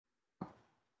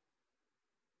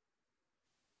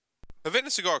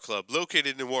Havana Cigar Club,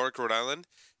 located in Warwick, Rhode Island,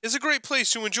 is a great place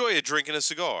to enjoy a drink and a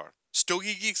cigar.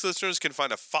 Stogie Geeks listeners can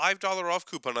find a $5 off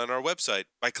coupon on our website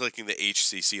by clicking the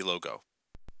HCC logo.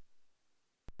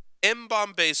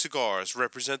 MBombay cigars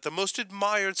represent the most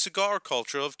admired cigar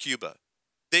culture of Cuba.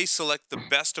 They select the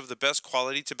best of the best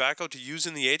quality tobacco to use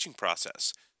in the aging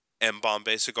process.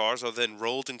 MBombay cigars are then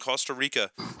rolled in Costa Rica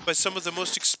by some of the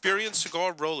most experienced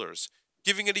cigar rollers,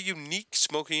 giving it a unique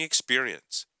smoking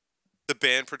experience. The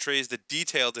band portrays the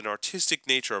detailed and artistic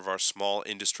nature of our small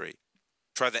industry.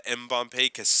 Try the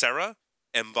MBombay Kesera,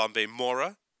 MBombay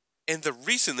Mora, and the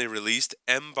recently released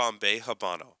MBombay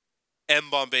Habano.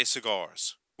 MBombay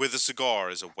cigars, where the cigar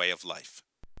is a way of life.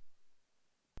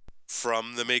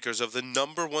 From the makers of the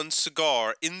 #1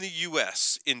 cigar in the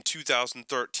U.S. in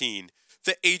 2013,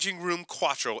 the Aging Room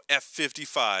Quattro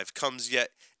F55 comes yet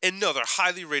another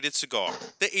highly rated cigar,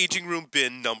 the Aging Room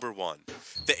Bin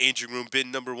 #1. The Aging Room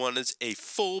Bin #1 is a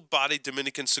full-bodied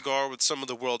Dominican cigar with some of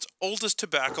the world's oldest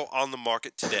tobacco on the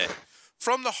market today,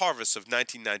 from the harvests of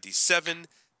 1997,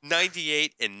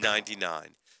 98, and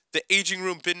 99. The Aging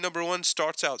Room Bin #1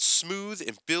 starts out smooth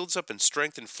and builds up in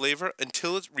strength and flavor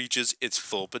until it reaches its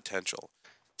full potential.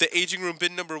 The Aging Room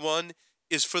Bin #1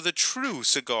 is for the true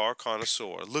cigar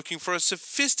connoisseur looking for a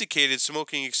sophisticated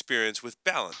smoking experience with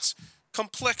balance,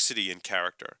 complexity, and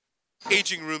character.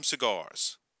 Aging Room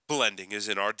Cigars. Blending is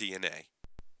in our DNA.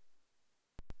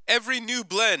 Every new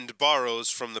blend borrows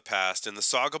from the past, and the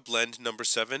Saga Blend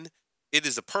 #7, it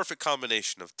is the perfect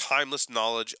combination of timeless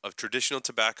knowledge of traditional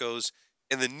tobaccos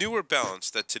and the newer balance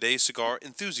that today's cigar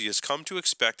enthusiasts come to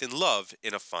expect and love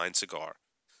in a fine cigar.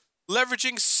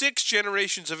 Leveraging 6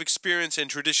 generations of experience and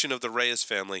tradition of the Reyes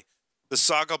family, the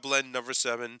Saga Blend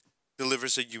 #7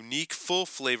 delivers a unique,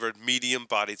 full-flavored,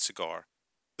 medium-bodied cigar.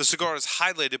 The cigar is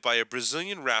highlighted by a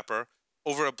Brazilian wrapper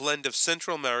over a blend of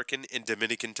Central American and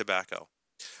Dominican tobacco.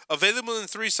 Available in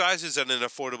 3 sizes at an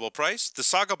affordable price, the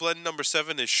Saga Blend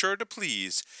 #7 is sure to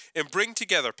please and bring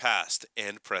together past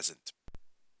and present.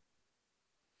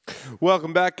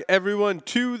 Welcome back, everyone,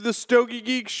 to the Stogie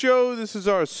Geeks Show. This is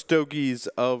our Stogies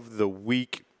of the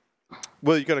Week.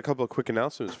 Well, you got a couple of quick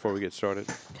announcements before we get started.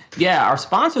 Yeah, our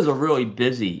sponsors are really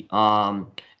busy, and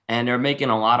they're making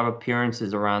a lot of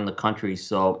appearances around the country.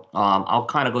 So I'll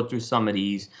kind of go through some of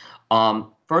these.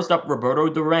 First up, Roberto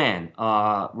Pelayo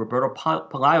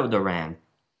Duran,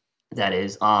 that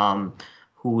is,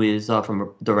 who is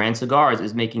from Duran Cigars,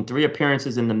 is making 3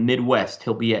 appearances in the Midwest.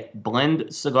 He'll be at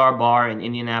Blend Cigar Bar in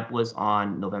Indianapolis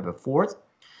on November 4th.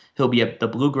 He'll be at the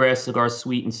Bluegrass Cigar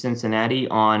Suite in Cincinnati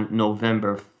on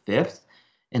November 5th.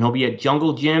 And he'll be at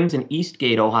Jungle Gyms in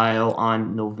Eastgate, Ohio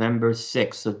on November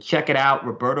 6th. So check it out.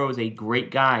 Roberto is a great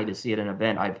guy to see at an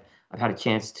event. I've had a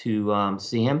chance to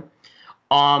see him.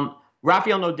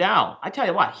 Rafael Nadal, I tell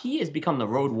you what, he has become the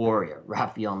road warrior,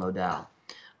 Rafael Nadal.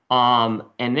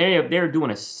 And they're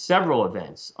doing several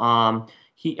events.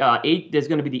 There's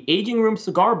going to be the Aging Room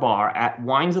Cigar Bar at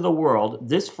Wines of the World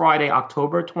this Friday,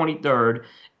 October 23rd,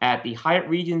 at the Hyatt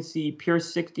Regency Pier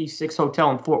 66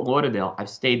 Hotel in Fort Lauderdale. I've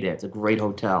stayed there. It's a great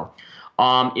hotel.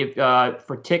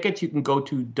 For tickets, you can go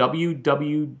to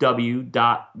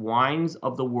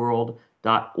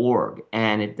www.winesoftheworld.org,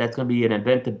 and that's going to be an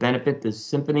event to benefit the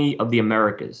Symphony of the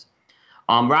Americas.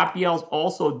 Raphael's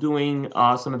also doing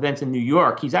some events in New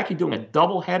York. He's actually doing a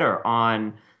doubleheader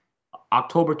on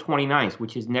October 29th,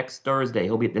 which is next Thursday.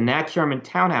 He'll be at the Nat Sherman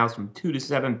Townhouse from 2 to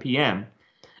 7 p.m.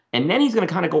 And then he's going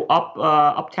to kind of go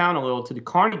uptown a little to the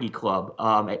Carnegie Club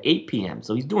at 8 p.m.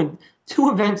 So he's doing 2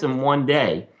 events in one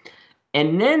day.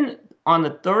 And then on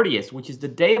the 30th, which is the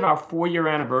day of our 4-year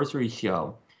anniversary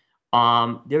show,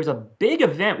 there's a big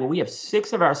event where we have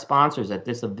 6 of our sponsors at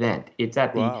this event. It's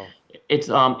at the Wow. It's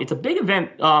a big event.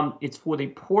 It's for the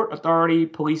Port Authority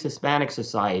Police Hispanic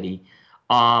Society.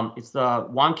 It's the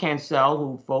Juan Cancel,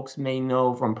 who folks may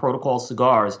know from Protocol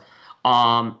Cigars.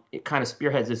 It kind of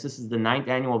spearheads this. This is the 9th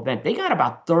annual event. They got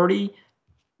about 30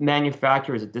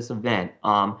 manufacturers at this event.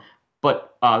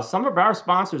 But some of our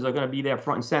sponsors are going to be there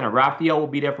front and center. Raphael will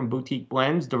be there from Boutique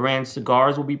Blends. Duran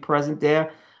Cigars will be present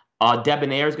there.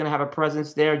 Debonair is going to have a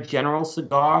presence there. General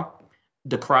Cigar,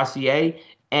 De Crassier.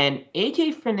 And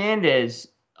AJ Fernandez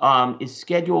is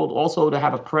scheduled also to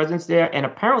have a presence there. And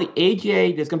apparently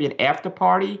AJ, there's going to be an after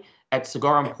party at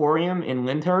Cigar Emporium in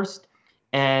Lyndhurst.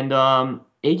 And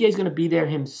AJ is going to be there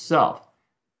himself.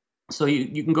 So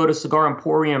you can go to Cigar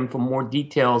Emporium for more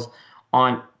details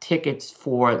on tickets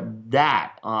for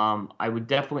that. I would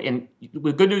definitely, and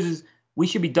the good news is we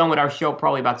should be done with our show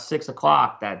probably about 6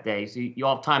 o'clock that day. So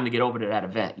you'll have time to get over to that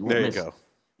event. There you go.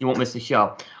 You won't miss the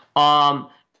show.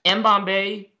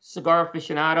 MBombay Cigar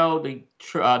Aficionado, the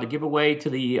giveaway to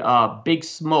the Big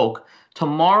Smoke.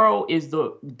 Tomorrow is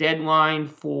the deadline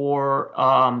for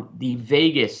the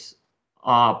Vegas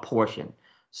portion.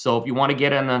 So if you want to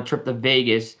get on a trip to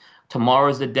Vegas, tomorrow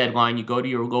is the deadline. You go to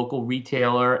your local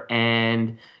retailer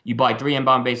and you buy 3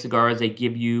 MBombay cigars. They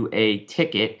give you a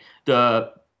ticket.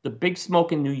 The Big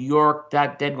Smoke in New York,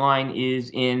 that deadline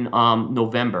is in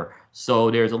November.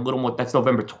 So there's a little more. That's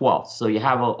November 12th. So you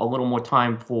have a little more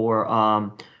time for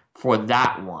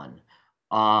that one.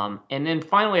 And then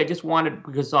finally, I just wanted,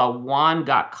 because Juan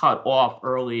got cut off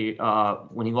early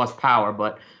when he lost power.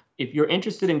 But if you're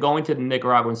interested in going to the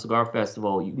Nicaraguan Cigar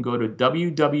Festival, you can go to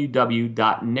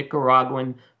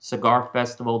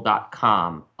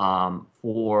www.nicaraguancigarfestival.com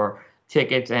for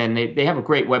tickets, and they have a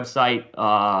great website,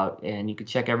 and you can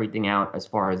check everything out as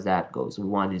far as that goes. So we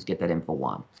wanted to just get that info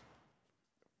on.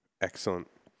 Excellent.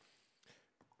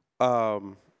 Let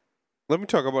me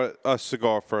talk about a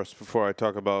cigar first before I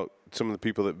talk about some of the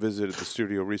people that visited the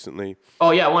studio recently.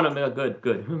 Oh yeah, one of them.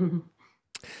 Good.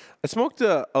 I smoked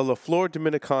a La Flor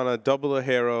Dominicana Double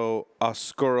Ajero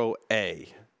Oscuro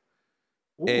A.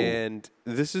 Ooh. And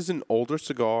this is an older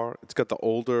cigar. It's got the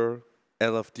older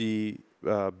LFD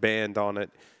band on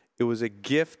it. It was a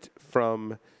gift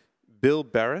from Bill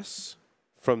Barris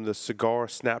from the Cigar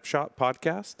Snapshot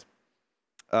podcast.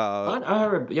 I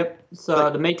heard, yep. It's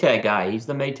the Maytag guy. He's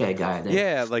the Maytag guy.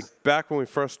 Yeah, like back when we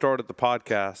first started the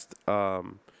podcast,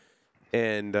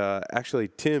 and actually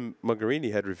Tim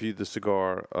Muggerini had reviewed the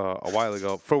cigar a while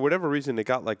ago. For whatever reason, it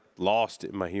got like lost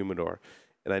in my humidor,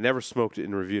 and I never smoked it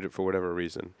and reviewed it for whatever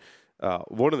reason.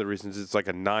 One of the reasons it's like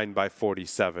a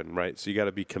 9x47, right? So you got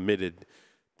to be committed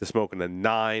to smoking a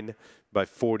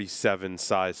 9x47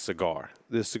 size cigar.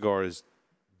 This cigar is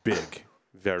big,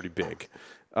 very big.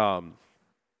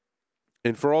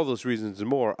 And for all those reasons and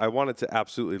more, I wanted to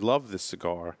absolutely love this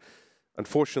cigar.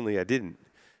 Unfortunately, I didn't.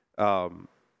 And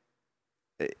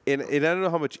I don't know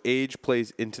how much age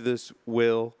plays into this,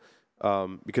 Will,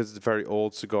 because it's a very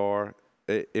old cigar.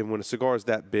 And when a cigar is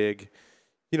that big,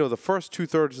 you know, the first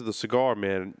 2/3 of the cigar,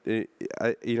 man,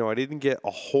 I didn't get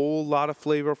a whole lot of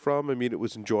flavor from. I mean, it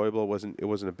was enjoyable. It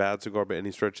wasn't a bad cigar by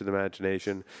any stretch of the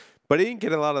imagination. But I didn't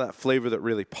get a lot of that flavor that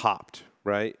really popped,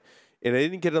 right? And I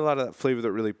didn't get a lot of that flavor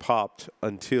that really popped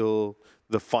until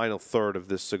the final third of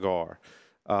this cigar.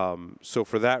 So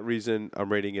for that reason,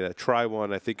 I'm rating it a try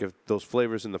one. I think if those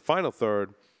flavors in the final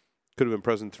third could have been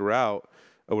present throughout,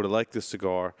 I would have liked this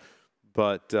cigar.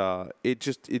 But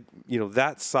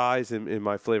that size in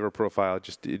my flavor profile,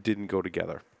 it didn't go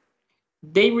together.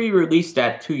 They re-released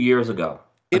that 2 years ago.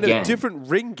 In a different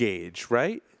ring gauge,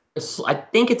 right? I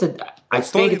think it's a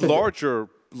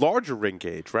larger ring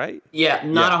gauge, right? Yeah,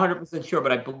 not 100% sure,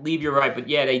 but I believe you're right. But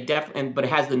yeah, they definitely, but it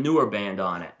has the newer band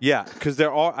on it. Yeah, because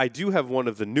I do have one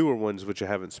of the newer ones which I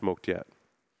haven't smoked yet.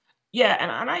 Yeah,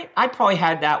 and I probably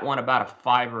had that one about a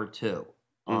 5 or 2.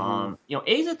 Mm-hmm.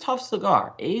 A's a tough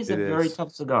cigar. A's a very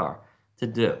tough cigar to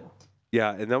do.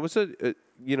 Yeah, and that was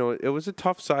it was a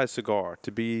tough size cigar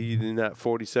to be in that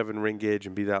 47 ring gauge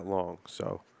and be that long.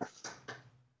 So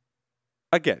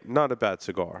again, not a bad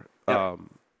cigar. Yeah.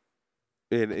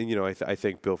 I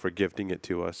thank Bill for gifting it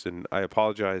to us, and I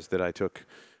apologize that I took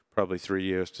probably 3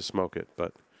 years to smoke it,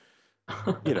 but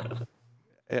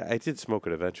I did smoke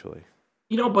it eventually.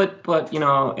 But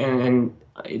and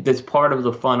that's part of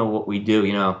the fun of what we do,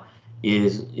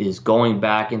 is going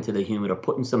back into the humidor,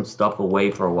 putting some stuff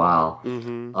away for a while.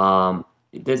 Mm-hmm.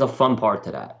 There's a fun part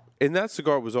to that. And that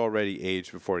cigar was already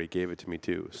aged before he gave it to me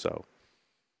too, so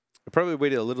I probably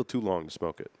waited a little too long to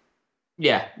smoke it.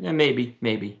 Yeah, maybe.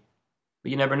 But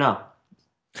you never know.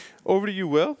 Over to you,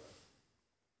 Will.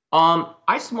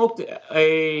 I smoked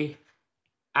I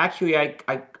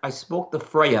smoked the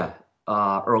Freya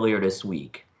earlier this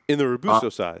week. In the Robusto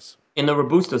size. In the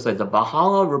Robusto size, the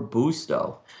Valhalla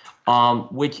Robusto,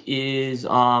 which is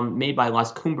made by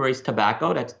Las Cumbres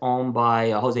Tobacco. That's owned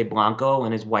by Jose Blanco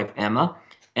and his wife Emma.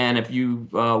 And if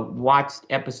you've watched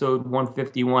episode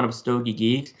 151 of Stogie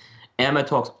Geeks, Emma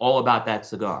talks all about that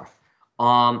cigar.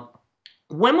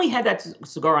 When we had that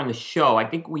cigar on the show, I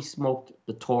think we smoked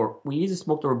the Toro. We either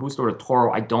smoked the Robusto or the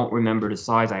Toro. I don't remember the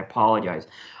size. I apologize.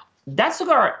 That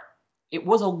cigar, it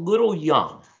was a little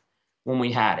young when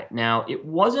we had it. Now, it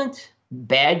wasn't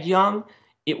bad young.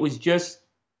 It was just,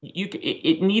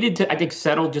 it needed to, I think,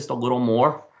 settle just a little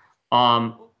more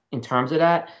in terms of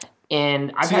that.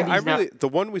 And I've had these the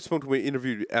one we smoked when we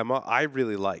interviewed Emma, I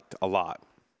really liked a lot.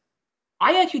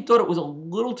 I actually thought it was a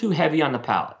little too heavy on the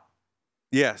palate.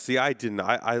 Yeah, see, I didn't.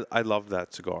 I loved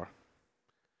that cigar.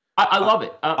 I love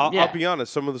it. I'll be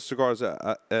honest. Some of the cigars, and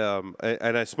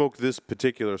I smoked this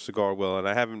particular cigar, Will, and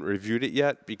I haven't reviewed it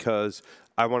yet because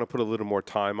I want to put a little more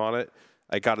time on it.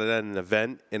 I got it at an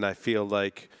event, and I feel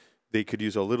like they could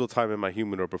use a little time in my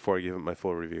humidor before I give it my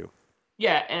full review.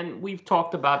 Yeah, and we've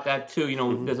talked about that too. You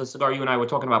know, there's a cigar you and I were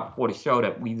talking about before the show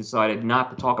that we decided not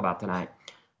to talk about tonight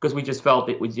because we just felt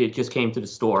it just came to the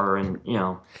store, and you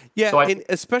know. Yeah, so and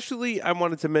especially I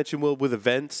wanted to mention, Will, with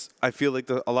events, I feel like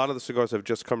a lot of the cigars have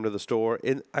just come to the store,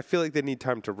 and I feel like they need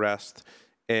time to rest.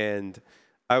 And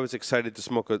I was excited to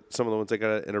smoke some of the ones I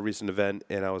got in a recent event,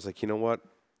 and I was like, you know what?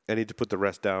 I need to put the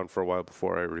rest down for a while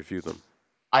before I review them.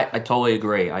 I totally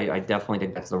agree. I definitely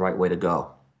think that's the right way to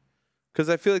go. Because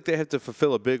I feel like they have to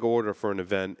fulfill a big order for an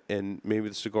event, and maybe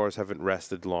the cigars haven't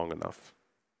rested long enough.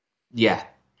 Yeah,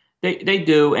 they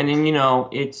do, and then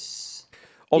it's.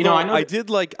 Although I did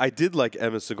like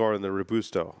Emma's cigar in the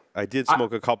Robusto. I did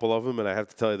smoke a couple of them, and I have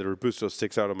to tell you the Robusto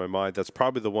sticks out in my mind. That's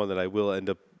probably the one that I will end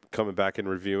up coming back and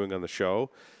reviewing on the show.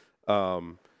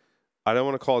 I don't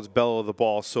want to call it Belle of the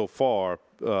Ball so far,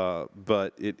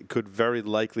 but it could very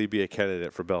likely be a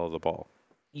candidate for Belle of the Ball.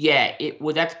 Yeah,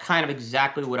 that's kind of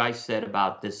exactly what I said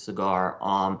about this cigar.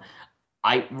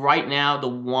 Right now the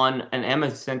one, and Emma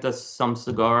sent us some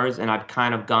cigars, and I've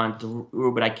kind of gone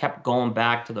through, but I kept going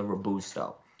back to the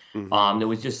Robusto. There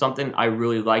was just something I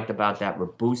really liked about that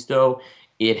Robusto.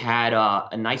 It had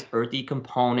a nice earthy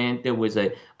component. There was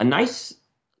a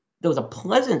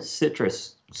pleasant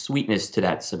citrus sweetness to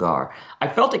that cigar. I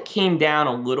felt it came down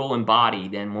a little in body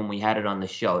than when we had it on the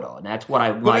show, though, and that's what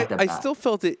I liked about it. I still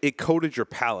felt it coated your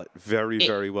palate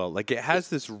very well. Like it has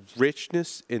this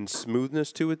richness and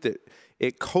smoothness to it that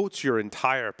it coats your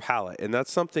entire palate, and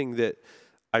that's something that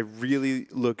I really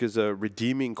look as a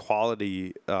redeeming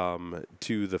quality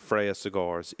to the Freya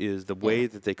cigars is the way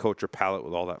that they coat your palate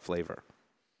with all that flavor.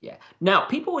 Yeah. Now,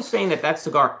 people were saying that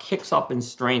cigar kicks up in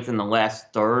strength in the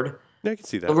last third. Yeah, I can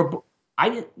see that.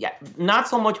 Not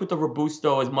so much with the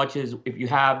Robusto as much as if you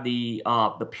have the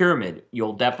Pyramid,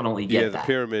 you'll definitely get that. Yeah, the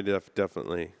Pyramid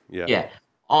definitely. Yeah. Yeah.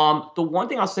 The one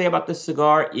thing I'll say about this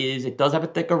cigar is it does have a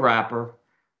thicker wrapper.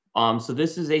 So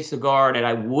this is a cigar that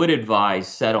I would advise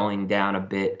settling down a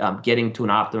bit, getting to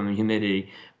an optimum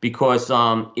humidity, because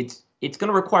it's going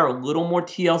to require a little more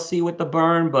TLC with the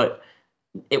burn, but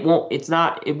it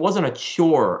wasn't a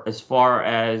chore as far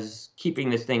as keeping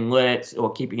this thing lit or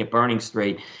keeping it burning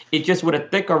straight. It just with a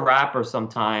thicker wrapper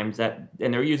sometimes and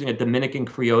they're using a Dominican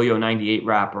Criollo 98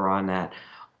 wrapper on that.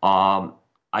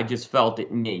 I just felt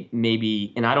it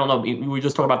maybe, and I don't know, we were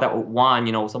just talking about that with Juan,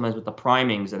 sometimes with the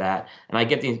primings of that, and I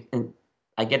get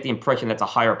the impression that's a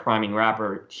higher priming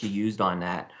wrapper she used on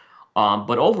that.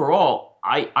 But overall,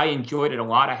 I enjoyed it a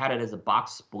lot. I had it as a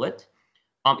box split.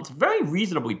 It's very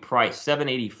reasonably priced,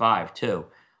 $7.85 too,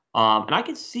 and I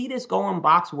could see this going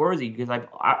box worthy because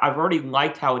I've already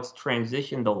liked how it's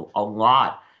transitioned a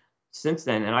lot since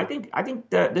then, and I think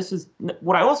that this is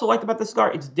what I also liked about this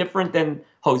cigar. It's different than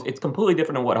Jose. It's completely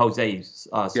different than what Jose's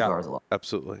cigars are like.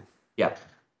 Absolutely. Yeah.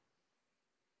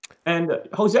 And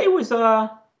Jose was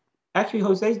actually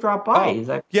Jose's dropped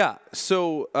by. Yeah.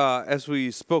 So as we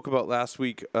spoke about last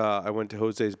week, I went to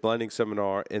Jose's blending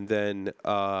seminar, and then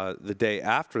the day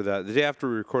after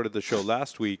we recorded the show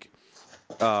last week,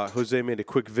 Jose made a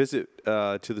quick visit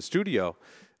to the studio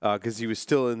because he was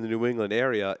still in the New England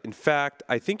area. In fact,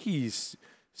 I think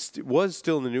was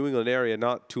still in the New England area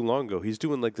not too long ago. He's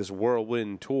doing like this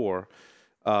whirlwind tour.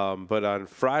 But on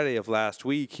Friday of last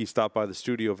week, he stopped by the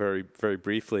studio very, very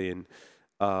briefly, and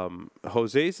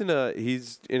Jose's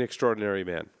he's an extraordinary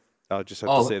man. I'll just have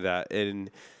to say that.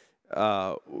 And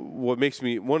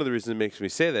one of the reasons it makes me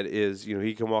say that is,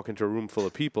 he can walk into a room full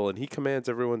of people and he commands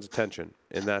everyone's attention.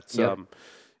 And that's,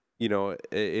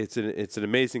 it's an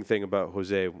amazing thing about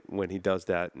Jose when he does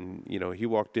that. And, he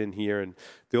walked in here and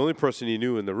the only person he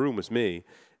knew in the room was me.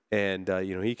 And,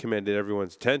 he commanded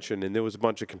everyone's attention. And there was a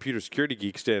bunch of computer security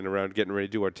geeks standing around getting ready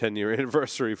to do our 10-year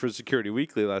anniversary for Security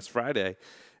Weekly last Friday.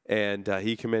 And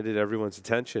he commanded everyone's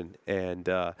attention and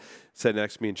sat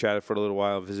next to me and chatted for a little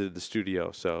while and visited the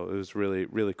studio. So it was really,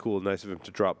 really cool. Nice of him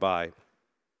to drop by.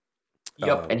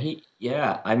 Yep.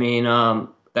 And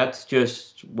that's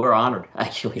just, we're honored,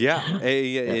 actually. Yeah.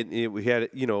 We had,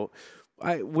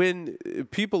 when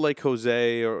people like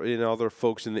Jose or other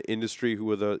folks in the industry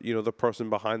who are the person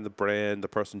behind the brand, the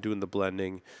person doing the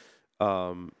blending,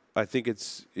 I think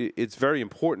it's very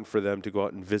important for them to go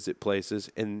out and visit places.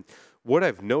 And what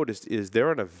I've noticed is they're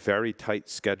on a very tight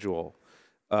schedule.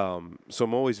 So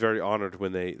I'm always very honored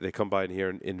when they come by in here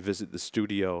and visit the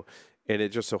studio. And it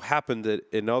just so happened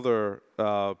that another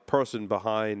person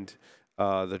behind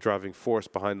the driving force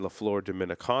behind La Flor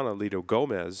Dominicana, Lito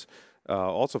Gomez,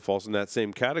 also falls in that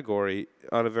same category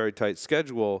on a very tight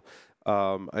schedule.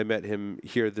 I met him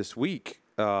here this week,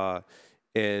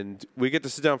 and we get to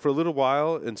sit down for a little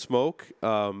while and smoke.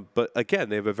 But again,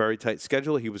 they have a very tight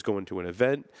schedule. He was going to an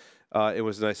event. It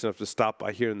was nice enough to stop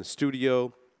by here in the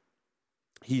studio.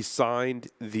 He signed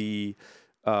the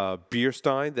beer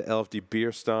stein, the LFD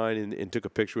beer stein, and took a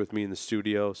picture with me in the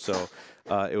studio. So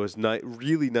it was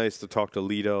really nice to talk to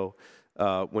Lito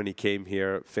when he came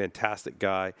here. Fantastic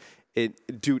guy.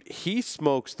 Dude, he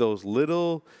smokes those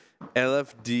little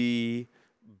LFD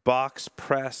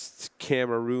box-pressed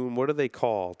Cameroon. What are they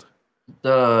called?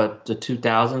 The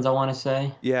 2000s, I want to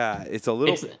say. Yeah, it's a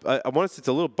little. I want to say it's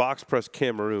a little box-pressed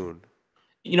Cameroon.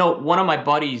 You know, one of my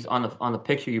buddies on the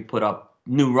picture you put up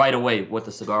knew right away what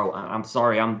the cigar. I'm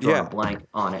sorry, I'm drawing a blank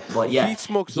on it, but yeah, he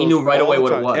smokes. He knew right away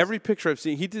what it was. Every picture I've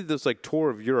seen, he did this like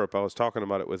tour of Europe. I was talking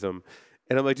about it with him,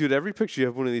 and I'm like, dude, every picture you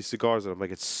have one of these cigars, and I'm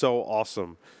like, it's so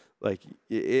awesome. Like,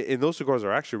 and those cigars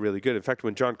are actually really good. In fact,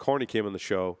 when John Carney came on the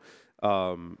show,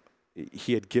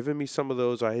 he had given me some of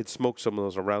those. I had smoked some of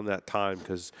those around that time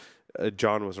because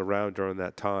John was around during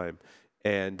that time.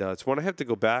 And it's one I have to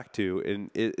go back to.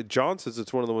 And John says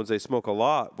it's one of the ones they smoke a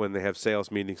lot when they have sales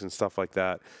meetings and stuff like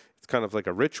that. It's kind of like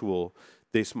a ritual.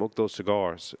 They smoke those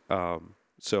cigars.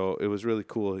 So it was really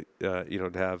cool,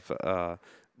 to have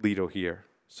Lito here.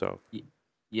 So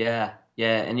yeah.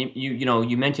 And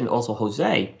you mentioned also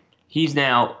Jose. He's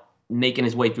now making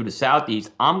his way through the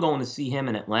Southeast. I'm going to see him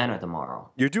in Atlanta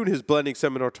tomorrow. You're doing his blending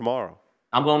seminar tomorrow.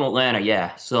 I'm going to Atlanta,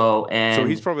 yeah. So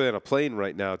he's probably on a plane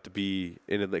right now to be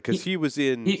in Atlanta because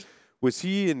was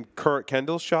he in Kurt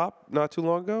Kendall's shop not too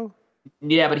long ago?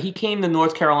 Yeah, but he came to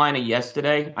North Carolina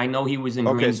yesterday. I know he was in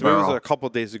Greensboro. So it was a couple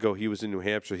of days ago. He was in New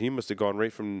Hampshire. He must have gone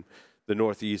right from the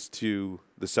Northeast to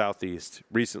the Southeast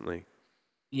recently.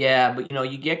 Yeah, but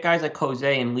you get guys like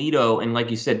Jose and Lito, and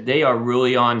like you said, they are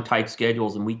really on tight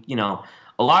schedules. And we,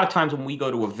 a lot of times when we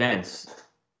go to events,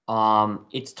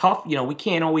 it's tough. We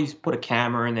can't always put a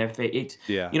camera in their face.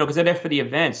 Because they're there for the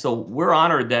event. So we're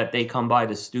honored that they come by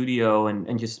the studio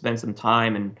and just spend some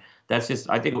time. And that's just,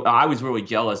 I think I was really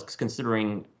jealous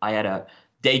considering I had a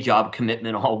day job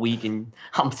commitment all week, and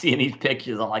I'm seeing these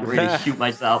pictures. I'm like ready to shoot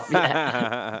myself.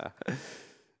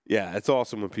 Yeah, it's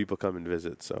awesome when people come and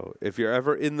visit. So if you're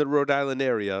ever in the Rhode Island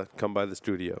area, come by the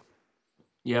studio.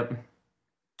 Yep.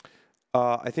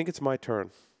 I think it's my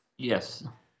turn. Yes.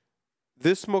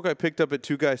 This smoke I picked up at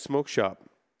Two Guys Smoke Shop.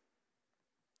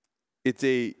 It's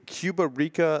a Cuba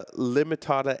Rica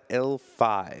Limitada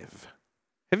L5.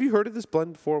 Have you heard of this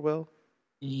blend before, Will?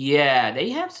 Yeah, they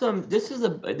have some. This is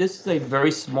a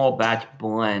very small batch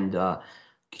blend.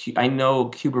 I know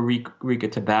Cuba Rica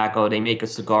Tobacco. They make a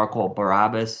cigar called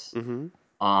Barabbas. Mm-hmm.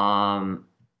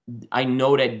 I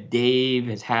know that Dave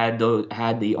has had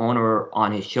the owner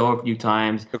on his show a few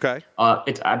times. Okay.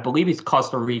 I believe he's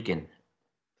Costa Rican.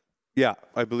 Yeah,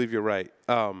 I believe you're right.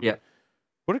 Yeah.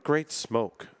 What a great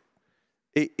smoke.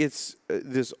 It's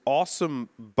this awesome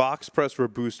box press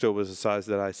Robusto was the size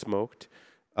that I smoked.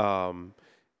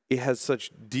 It has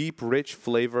such deep, rich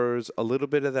flavors, a little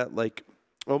bit of that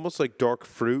almost like dark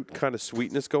fruit kind of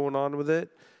sweetness going on with it.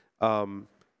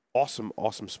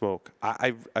 Awesome smoke.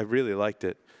 I really liked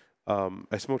it.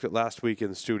 I smoked it last week in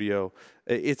the studio.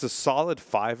 It's a solid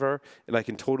fiver, and I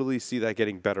can totally see that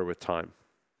getting better with time.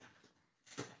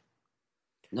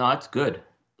 No, that's good.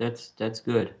 That's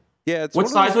good. Yeah. What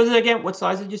size was it again? What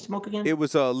size did you smoke again? It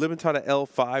was a Limitada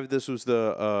L5. This was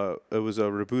it was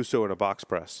a Robusto and a box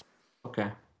press. Okay.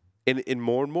 And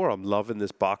more, I'm loving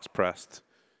this box pressed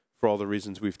for all the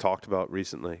reasons we've talked about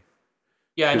recently.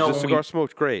 Yeah, I know. The cigar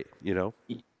smoked great,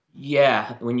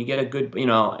 Yeah, when you get a good,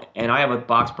 and I have a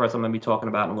box press I'm going to be talking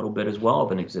about in a little bit as well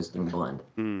of an existing blend.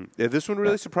 Yeah, this one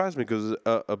really surprised me because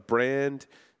a brand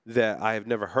that I have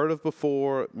never heard of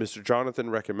before. Mr.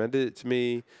 Jonathan recommended it to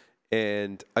me.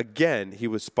 And again, he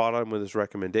was spot on with his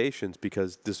recommendations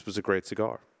because this was a great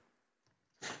cigar.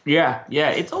 Yeah.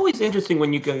 It's always interesting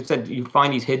when you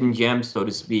find these hidden gems, so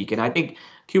to speak. And I think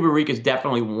Cuba Rica is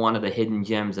definitely one of the hidden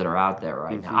gems that are out there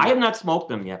right now. I have not smoked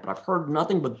them yet, but I've heard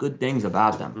nothing but good things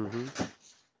about them. Mm-hmm.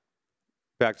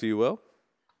 Back to you, Will.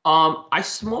 I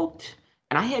smoked,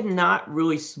 and I had not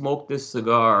really smoked this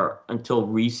cigar until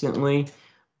recently.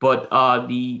 But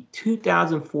the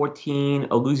 2014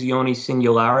 Illusione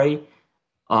Singolare,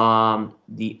 I'm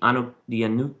not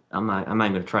even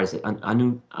going to try to say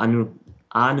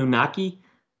Anunnaki.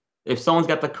 If someone's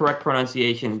got the correct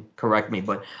pronunciation, correct me.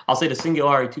 But I'll say the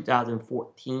Singolare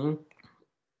 2014.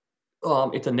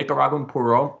 It's a Nicaraguan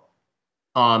Puro,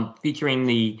 featuring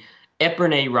the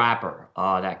Epernay wrapper,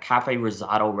 that Cafe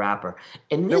Rosado wrapper.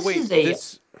 And this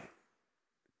is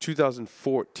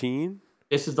 2014.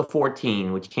 This is the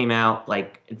 14, which came out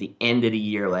like at the end of the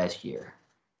year last year.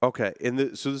 Okay,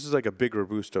 so this is like a big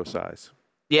Robusto size.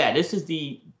 Yeah, this is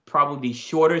probably the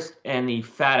shortest and the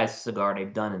fattest cigar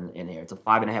they've done in here. It's a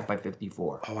 5.5 by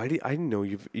 54. Oh, I didn't know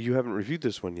you haven't reviewed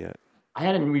this one yet. I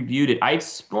hadn't reviewed it. I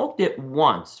smoked it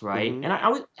once, right? Mm-hmm.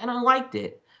 And I liked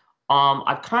it.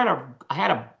 I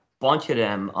had a bunch of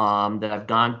them that I've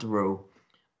gone through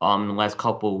in the last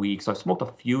couple of weeks. So I smoked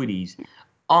a few of these.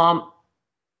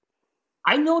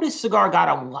 I know this cigar got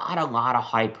a lot of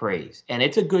high praise, and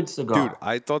it's a good cigar. Dude,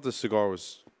 I thought the cigar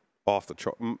was off the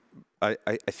chart. I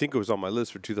think it was on my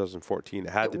list for 2014. It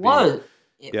had to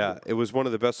be. Yeah, it was one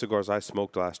of the best cigars I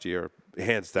smoked last year,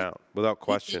 hands down, without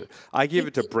question. I gave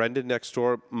it to Brendan next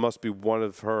door. Must be one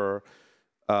of her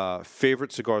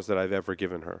favorite cigars that I've ever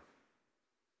given her.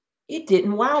 It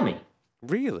didn't wow me.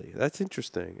 Really? That's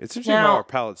interesting. It's interesting how our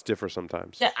palates differ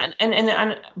sometimes. Yeah,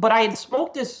 but I had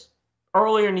smoked this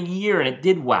earlier in the year, and it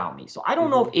did wow me. So I don't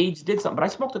know if age did something, but I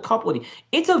smoked a couple of these.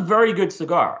 It's a very good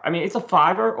cigar. I mean, it's a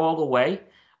fiver all the way.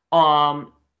 I've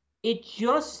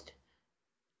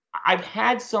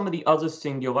had some of the other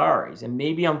singularities, and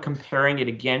maybe I'm comparing it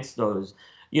against those.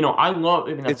 You know, I love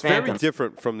even the It's Phantom. very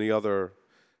different from the other.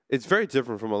 It's very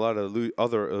different from a lot of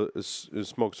other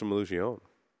smokes from Illusion.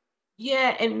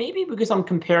 Yeah, and maybe because I'm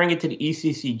comparing it to the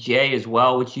ECCJ as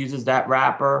well, which uses that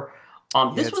wrapper.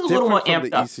 This was a little more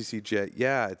amped up. The ECCJ.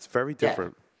 Yeah, it's very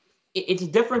different. Yeah. It's a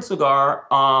different cigar.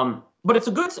 But it's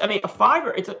a good. I mean, a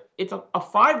fiver. It's a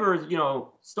fiver is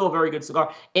still a very good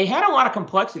cigar. It had a lot of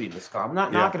complexity in this cigar. I'm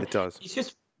not knocking it. It does. It's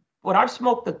just what I've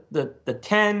smoked the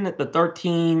 10, the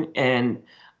 13, and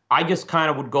I just kind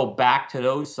of would go back to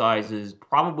those sizes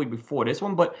probably before this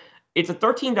one. But it's a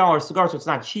 $13 cigar, so it's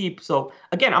not cheap. So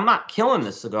again, I'm not killing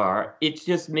this cigar. It's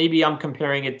just maybe I'm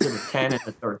comparing it to the 10 and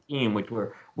the 13, which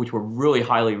were really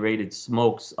highly rated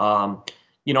smokes.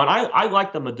 And I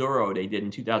like the Maduro they did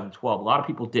in 2012. A lot of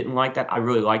people didn't like that. I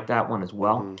really like that one as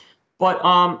well. Mm-hmm.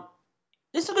 But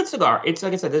this is a good cigar. It's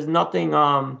like I said, there's nothing.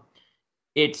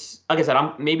 It's like I said,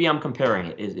 I'm comparing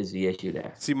it is the issue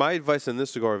there. See, my advice on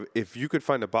this cigar: if you could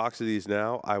find a box of these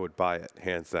now, I would buy it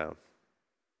hands down.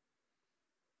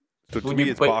 So to me,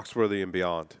 it's box worthy and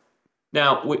beyond.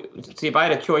 Now, see, if I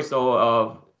had a choice though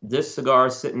of this cigar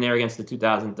sitting there against the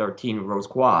 2013 Rose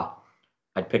Croix,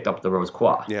 I'd pick up the Rose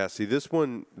Croix. Yeah, see, this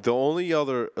one, the only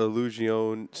other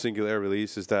Illusion Singular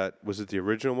release was it the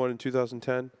original one in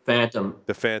 2010? Phantom.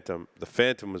 The Phantom. The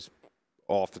Phantom was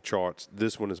off the charts.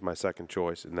 This one is my second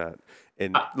choice in that.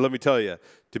 And let me tell you,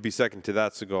 to be second to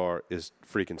that cigar is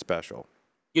freaking special.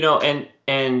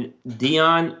 And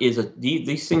Dion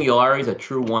these Singularities are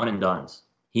true one and dones.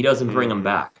 He doesn't bring them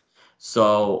back.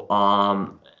 So,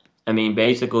 I mean,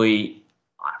 basically,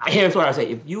 here's what I say.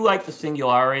 If you like the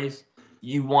Singularities,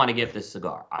 you want to get this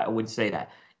cigar. I would say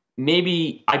that.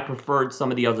 Maybe I preferred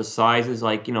some of the other sizes.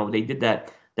 Like, they did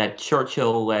that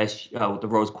Churchill last with the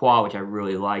Rose Croix, which I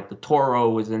really liked. The Toro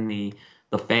was in the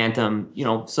Phantom.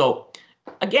 So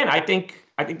again, I think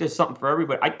there's something for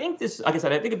everybody. I think this, like I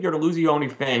said, I think if you're an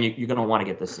Illusione fan, you're going to want to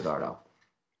get this cigar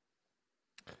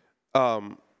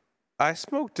though. I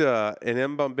smoked an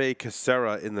MBombay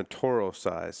Kesera in the Toro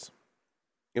size.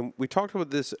 And we talked about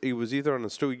this. It was either on the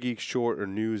Stogie Geeks short or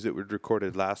news that we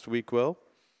recorded last week, Will.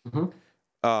 Mm-hmm.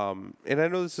 And I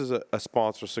know this is a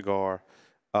sponsor cigar.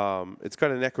 It's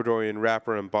got an Ecuadorian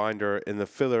wrapper and binder, and the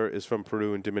filler is from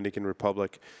Peru and Dominican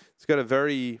Republic. It's got a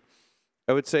very,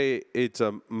 I would say it's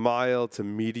a mild to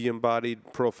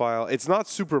medium-bodied profile. It's not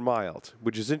super mild,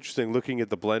 which is interesting. Looking at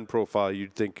the blend profile,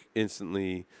 you'd think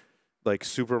instantly like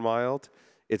super mild.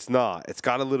 It's not. It's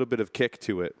got a little bit of kick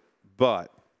to it,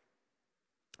 but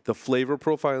the flavor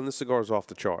profile in this cigar is off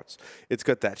the charts. It's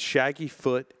got that shaggy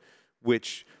foot,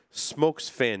 which smokes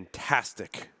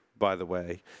fantastic, by the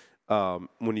way.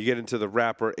 When you get into the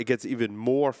wrapper, it gets even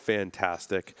more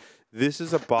fantastic. This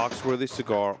is a box-worthy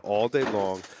cigar all day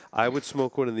long. I would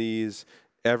smoke one of these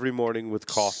every morning with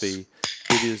coffee.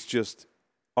 It is just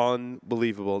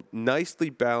unbelievable. Nicely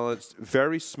balanced,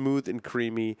 very smooth and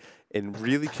creamy, and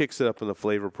really kicks it up in the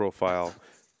flavor profile.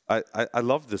 I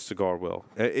love this cigar, Will.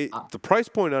 The price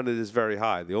point on it is very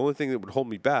high. The only thing that would hold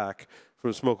me back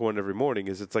from smoking one every morning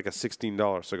is it's like a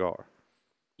 $16 cigar.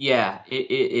 Yeah,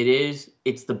 it is.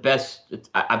 It's the best.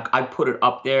 I put it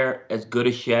up there as good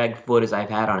a shag foot as I've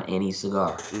had on any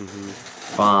cigar.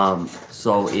 Mm-hmm.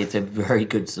 So it's a very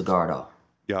good cigar, though.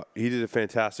 Yeah, he did a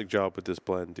fantastic job with this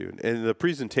blend, dude. And the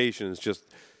presentation is just,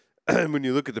 when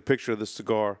you look at the picture of this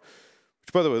cigar,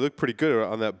 which, by the way, looked pretty good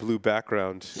on that blue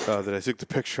background that I took the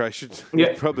picture. I should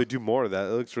probably do more of that.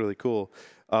 It looks really cool.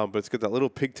 But it's got that little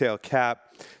pigtail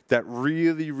cap, that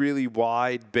really, really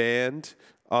wide band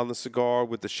on the cigar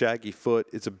with the shaggy foot.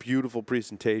 It's a beautiful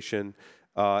presentation.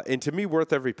 And to me,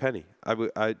 worth every penny.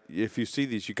 If you see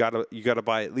these, you gotta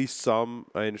buy at least some.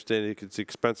 I understand it's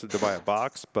expensive to buy a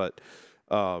box, but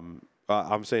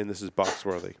I'm saying this is box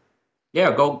worthy.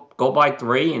 Yeah, go buy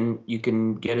 3, and you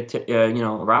can get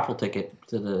a raffle ticket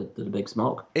to the Big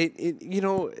Smoke.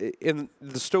 And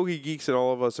the Stogie Geeks and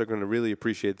all of us are going to really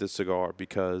appreciate this cigar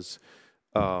because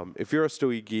if you're a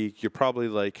Stogie Geek, you're probably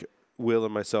like Will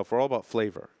and myself. We're all about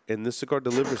flavor, and this cigar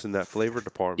delivers in that flavor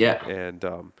department. Yeah.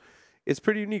 And it's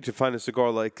pretty unique to find a cigar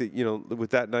like with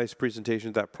that nice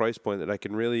presentation, that price point, that I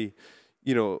can really,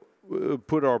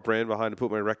 put our brand behind and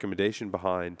put my recommendation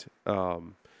behind.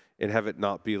 And have it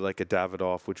not be like a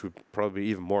Davidoff, which would probably be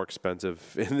even more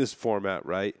expensive in this format,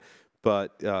 right?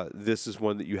 But this is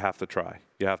one that you have to try.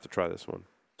 You have to try this one.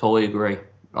 Totally agree.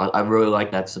 I really like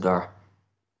that cigar.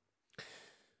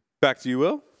 Back to you,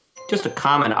 Will. Just a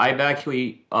comment. I've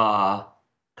actually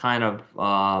kind of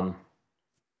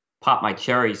popped my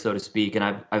cherry, so to speak, and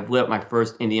I've lit up my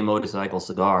first Indian motorcycle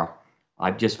cigar.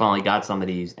 I've just finally got some of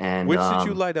these. And which did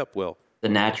you light up, Will? The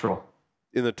Natural.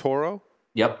 In the Toro?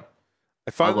 Yep. I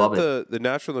find that the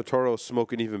Natural and the Toro is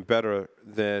smoking even better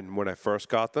than when I first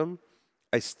got them.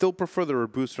 I still prefer the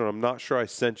Robusto. I'm not sure I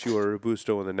sent you a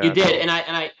Robusto in the Natural. You did,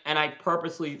 and I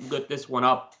purposely lit this one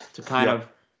up to kind of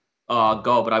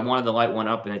go, but I wanted to light one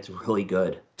up, and it's really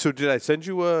good. So did I send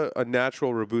you a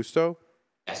Natural Robusto?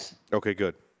 Yes. Okay,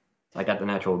 good. I got the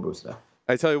Natural Robusto.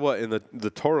 I tell you what, the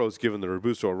Toro's giving the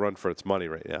Robusto a run for its money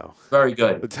right now. Very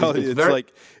good. I'm telling you,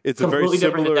 it's a very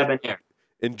similar,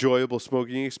 enjoyable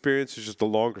smoking experience. It's just a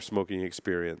longer smoking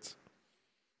experience.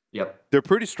 Yep. They're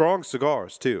pretty strong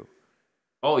cigars too.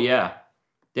 Oh yeah,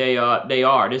 they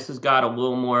are. This has got a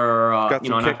little more got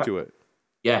some kick to it.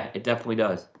 Yeah, it definitely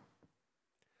does.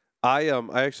 I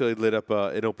actually lit up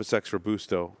an Opus X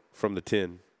Robusto from the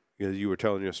tin because you were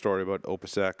telling your story about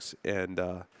Opus X, and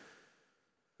I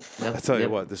tell you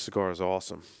what, this cigar is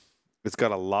awesome. It's got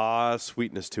a lot of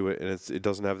sweetness to it, and it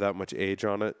doesn't have that much age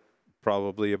on it.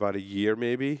 Probably about a year,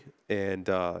 maybe, and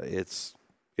it's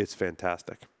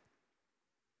fantastic.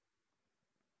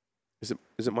 Is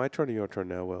it my turn or your turn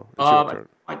now, Will? It's your turn.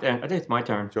 I think it's my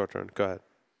turn. It's your turn. Go ahead.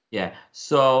 Yeah.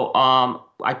 So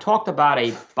I talked about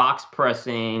a box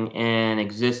pressing an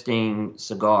existing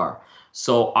cigar.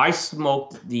 So I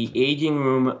smoked the Aging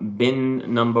Room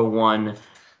Bin Number 1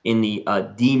 in the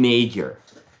D Major,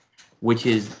 which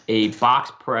is a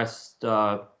box pressed.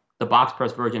 The box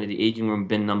press version of the Aging Room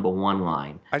Bin Number 1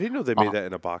 line. I didn't know they made that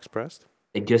in a box pressed.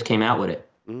 They just came out with it.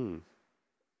 Mm.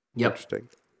 Yep. Interesting.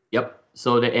 Yep.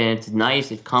 So and it's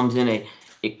nice. It comes in a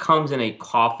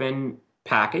coffin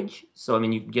package. So I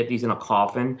mean, you can get these in a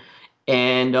coffin,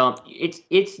 and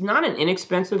it's not an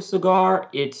inexpensive cigar.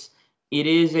 It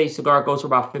is a cigar. It goes for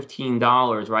about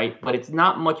 $15, right? But it's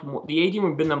not much more. The Aging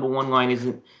Room Bin Number 1 line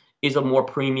is a more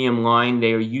premium line.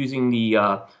 They are using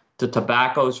the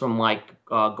tobaccos from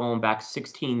going back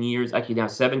 16 years, actually now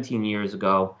 17 years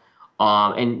ago.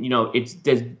 And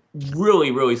there's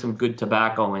really some good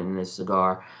tobacco in this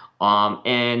cigar.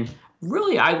 And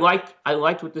really I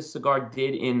liked what this cigar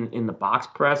did in the box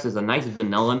press. There's a nice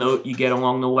vanilla note you get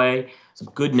along the way, some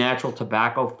good natural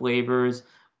tobacco flavors.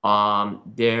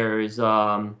 There's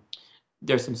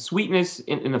some sweetness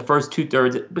in the first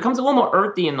 2/3. It becomes a little more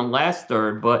earthy in the last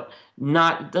third, but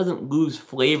it doesn't lose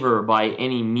flavor by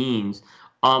any means.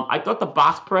 I thought the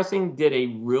box pressing did a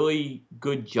really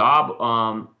good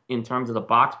job in terms of the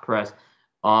box press.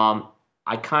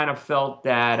 I kind of felt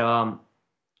that,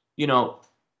 we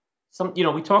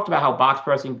talked about how box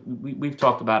pressing, we've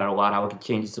talked about it a lot, how it can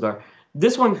change the cigar.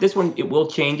 This one, it will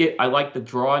change it. I like the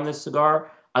draw in this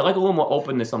cigar. I like a little more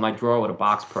openness on my draw with a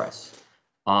box press,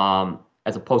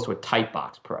 as opposed to a tight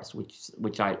box press,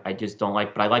 which I just don't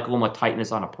like. But I like a little more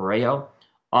tightness on a Parejo.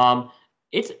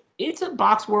 It's a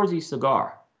box-worthy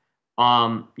cigar.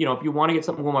 If you want to get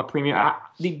something a little more premium,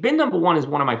 the Bin Number 1 is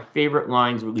one of my favorite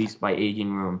lines released by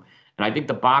Aging Room, and I think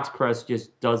the box press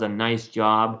just does a nice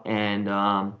job. And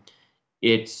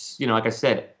it's like I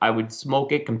said, I would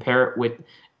smoke it, compare it with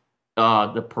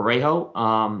the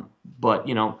Parejo. But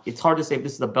it's hard to say if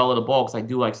this is the belle of the ball because I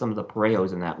do like some of the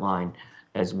Parejos in that line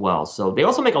as well. So they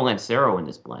also make a Lancero in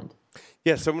this blend.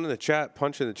 Yeah, someone in the chat,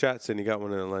 Punch in the chat, saying you got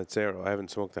one in a Lancero. I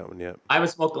haven't smoked that one yet. I haven't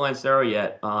smoked the Lancero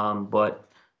yet, but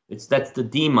that's the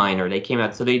D minor. They came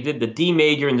out, so they did the D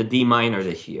major and the D minor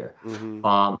this year. Mm-hmm.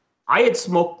 I had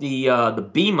smoked the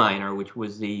B minor, which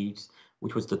was the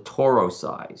Toro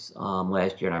size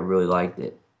last year, and I really liked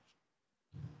it.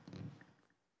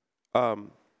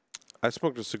 I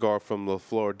smoked a cigar from La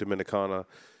Flor Dominicana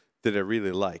that I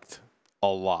really liked a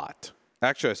lot.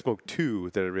 Actually, I smoked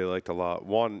two that I really liked a lot.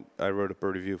 One, I wrote a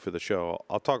review for the show.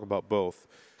 I'll talk about both.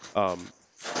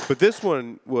 But this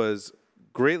one was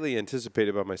greatly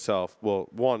anticipated by myself. Well,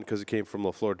 one, because it came from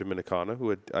La Flor Dominicana,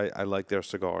 who I like their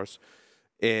cigars.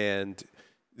 And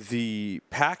the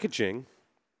packaging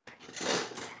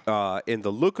and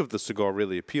the look of the cigar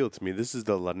really appealed to me. This is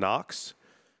the Lennox.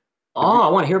 I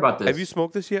want to hear about this. Have you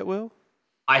smoked this yet, Will?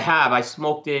 I have. I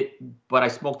smoked it, but I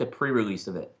smoked the pre-release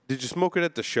of it. Did you smoke it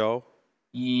at the show?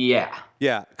 Yeah.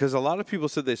 Yeah, because a lot of people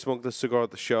said they smoked the cigar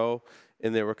at the show,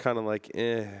 and they were kind of like,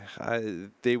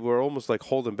 they were almost like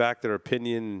holding back their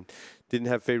opinion, didn't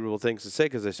have favorable things to say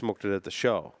because they smoked it at the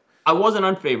show. I wasn't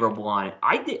unfavorable on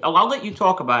it. I'll let you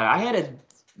talk about it.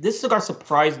 This cigar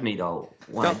surprised me though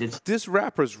when I did. This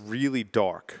wrapper's really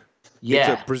dark.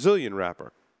 Yeah. It's a Brazilian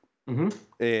wrapper. Mm-hmm.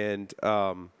 And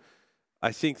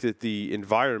I think that the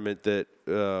environment that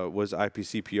was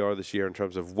IPCPR this year in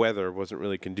terms of weather wasn't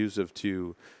really conducive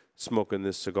to smoking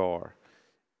this cigar.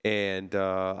 And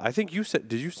I think you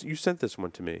sent. You sent this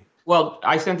one to me? Well,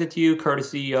 I sent it to you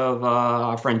courtesy of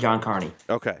our friend John Carney.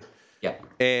 Okay. Yeah.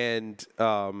 And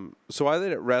so I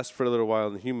let it rest for a little while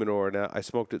in the humidor, and I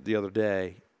smoked it the other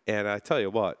day. And I tell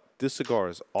you what, this cigar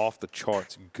is off the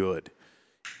charts good.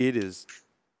 It is.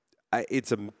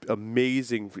 It's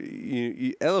amazing.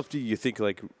 LFD, you think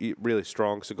like really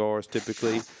strong cigars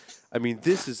typically. I mean,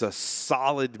 this is a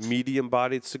solid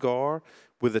medium-bodied cigar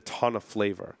with a ton of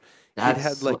flavor. It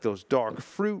had like those dark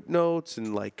fruit notes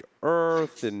and like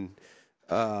earth and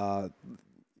all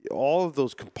of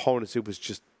those components. It was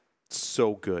just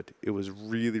so good. It was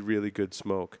really, really good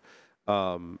smoke.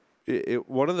 One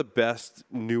of the best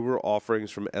newer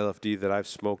offerings from LFD that I've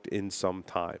smoked in some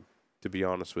time, to be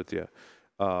honest with you.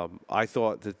 I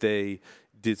thought that they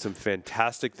did some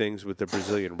fantastic things with the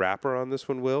Brazilian wrapper on this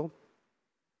one, Will.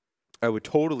 I would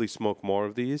totally smoke more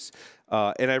of these.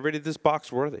 And I rated this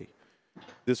box worthy.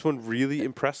 This one really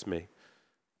impressed me.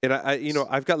 And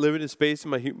I've got limited space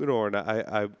in my humidor, and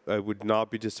I would not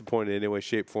be disappointed in any way,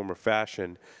 shape, form, or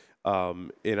fashion.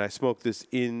 And I smoked this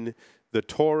in the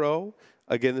Toro.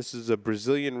 Again, this is a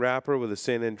Brazilian wrapper with a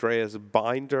San Andreas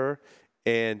binder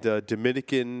and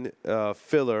Dominican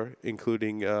filler,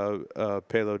 including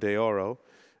Pelo de Oro.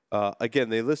 Again,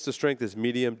 they list the strength as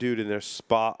medium, dude, and they're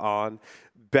spot on.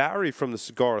 Barry from the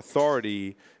Cigar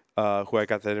Authority, who I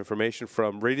got that information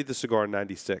from, rated the cigar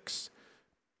 96.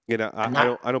 You know,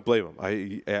 I don't blame him.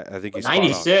 I think he's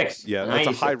 96. Yeah, 96.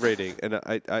 That's a high rating, and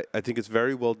I think it's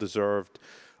very well deserved.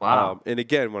 Wow. And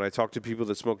again, when I talked to people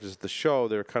that smoked this at the show,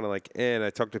 they were kind of like, and I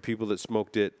talked to people that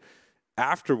smoked it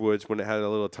afterwards when it had a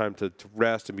little time to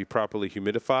rest and be properly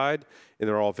humidified, and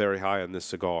they're all very high on this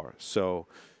cigar. So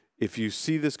if you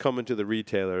see this coming to the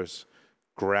retailers,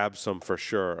 grab some for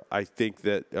sure. I think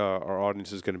that our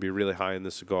audience is going to be really high in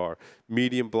this cigar.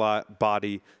 Medium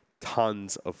body,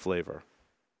 tons of flavor.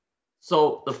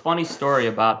 So the funny story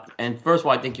about, and first of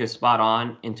all, I think you're spot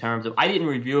on in terms of, I didn't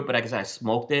review it, but I guess I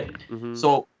smoked it. Mm-hmm.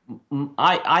 So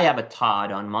I have a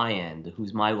Todd on my end,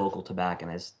 who's my local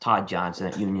tobacconist, Todd Johnson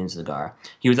at Union Cigar.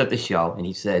 He was at the show, and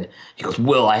he goes,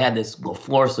 Will, I had this La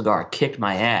Flor cigar, kicked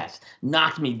my ass,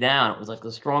 knocked me down. It was like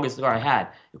the strongest cigar I had.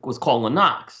 It was called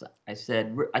Lennox. I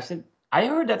said, I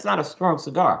heard that's not a strong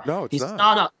cigar. No, it's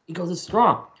not. No. He goes, it's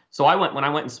strong. So when I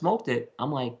went and smoked it,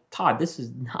 I'm like, Todd, this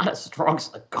is not a strong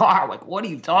cigar. Like, what are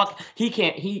you talking?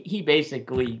 He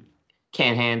basically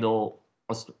can't handle,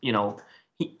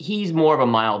 he's more of a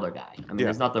milder guy. I mean,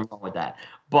 There's nothing wrong with that.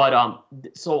 But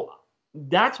so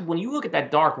that's when you look at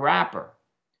that dark wrapper,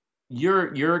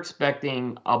 you're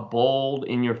expecting a bold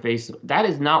in your face. That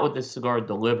is not what this cigar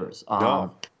delivers.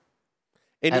 No.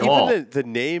 And even the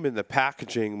name and the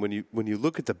packaging, when you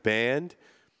look at the band,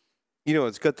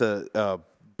 it's got the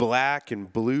black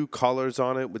and blue colors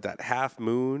on it with that half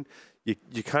moon.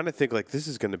 You kind of think like this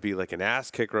is going to be like an ass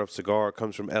kicker of cigar. It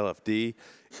comes from LFD.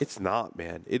 It's not,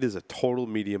 man. It is a total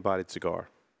medium bodied cigar,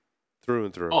 through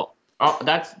and through. Oh,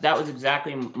 that was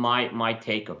exactly my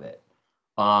take of it.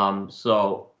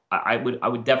 So I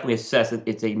would definitely assess that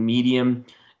it's a medium,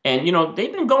 and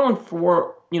they've been going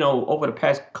for over the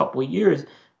past couple of years.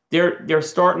 They're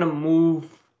starting to move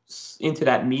into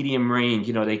that medium range.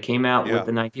 They came out with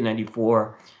the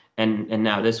 1994 and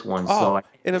now this one.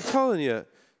 And I'm telling you,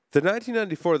 the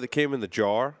 1994 that came in the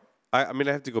jar, I mean,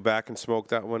 I have to go back and smoke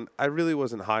that one. I really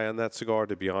wasn't high on that cigar,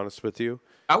 to be honest with you.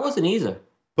 I wasn't either.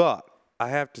 But I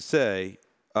have to say,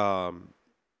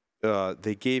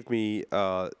 they gave me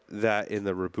that in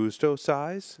the Robusto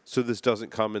size. So this doesn't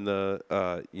come in the,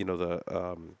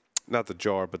 not the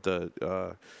jar, but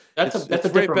the... That's a right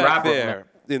different back wrapper there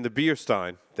in the beer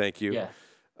stein. Thank you. Yeah.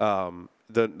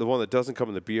 The one that doesn't come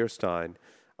in the beer stein.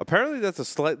 Apparently, that's a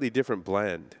slightly different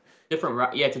blend.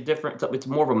 Different, yeah, it's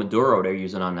more of a Maduro they're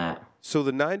using on that. So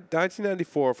the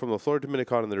 1994 from the Flor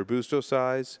Dominicana and the Robusto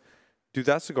size, dude,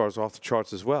 that cigar's off the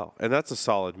charts as well. And that's a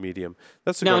solid medium.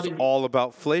 That cigar's all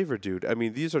about flavor, dude. I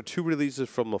mean, these are 2 releases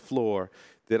from La Flor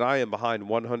that I am behind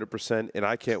 100%, and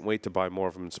I can't wait to buy more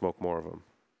of them and smoke more of them.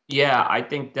 Yeah, I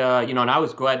think, and I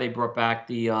was glad they brought back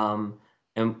the,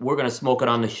 and we're going to smoke it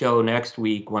on the show next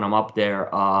week when I'm up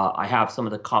there. I have some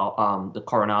of the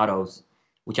Coronados,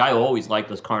 which I always like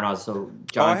those Coronados. So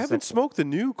John, I haven't smoked the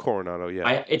new Coronado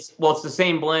yet. It's the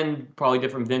same blend, probably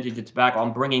different vintage of tobacco.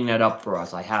 I'm bringing that up for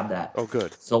us. I have that. Oh,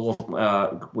 good. So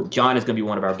John is going to be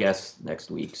one of our guests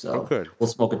next week. So we'll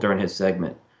smoke it during his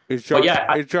segment. Is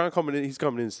John coming in? He's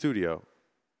coming in the studio.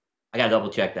 I got to double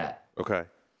check that. Okay.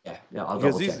 Yeah, I'll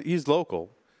double check. Because he's local.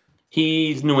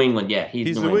 He's New England, yeah.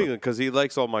 He's New England because he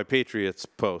likes all my Patriots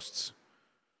posts.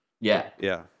 Yeah.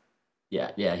 Yeah.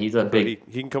 Yeah. He's a big.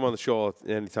 He can come on the show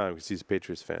anytime because he's a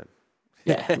Patriots fan.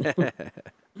 Yeah.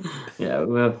 Yeah.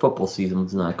 Well, football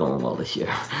season's not going well this year.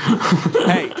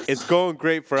 Hey, it's going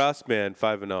great for us, man.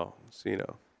 5-0. So you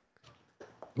know.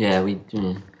 Yeah, we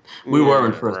were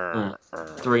in first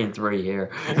 3-3 here.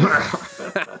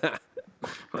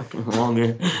 Fucking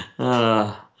longer.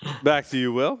 Back to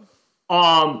you, Will.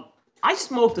 I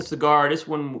smoked a cigar. This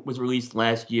one was released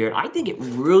last year. I think it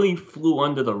really flew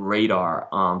under the radar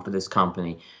for this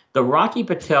company. The Rocky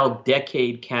Patel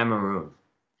Decade Cameroon.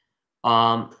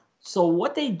 So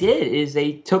what they did is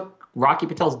they took Rocky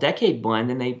Patel's Decade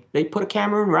blend and they put a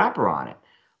Cameroon wrapper on it.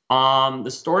 The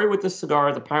story with this cigar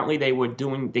is apparently they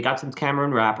got some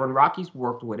Cameroon wrapper, and Rocky's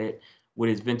worked with it with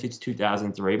his vintage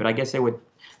 2003, but I guess they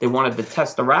wanted to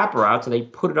test the wrapper out, so they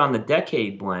put it on the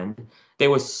Decade blend. They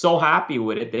were so happy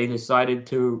with it, they decided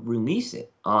to release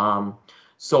it.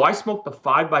 So I smoked the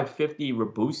 5x50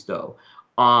 Robusto.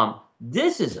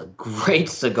 This is a great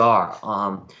cigar.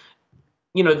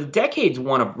 The Decade's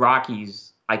one of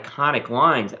Rocky's iconic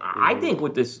lines. I think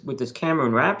with this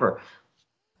Cameroon wrapper,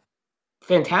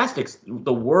 fantastic.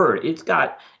 The word it's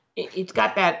got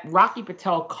that Rocky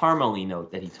Patel caramely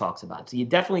note that he talks about. So you're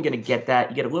definitely going to get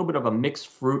that. You get a little bit of a mixed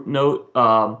fruit note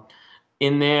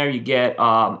in there. You get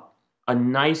a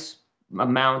nice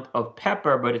amount of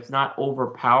pepper, but it's not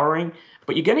overpowering.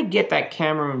 But you're going to get that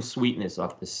Cameroon sweetness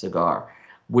off this cigar,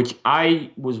 which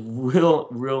I was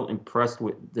real impressed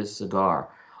with this cigar.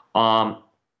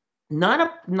 Not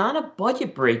a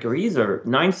budget breaker either.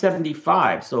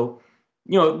 $9.75. So,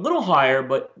 a little higher,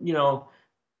 but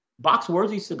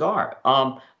box-worthy cigar.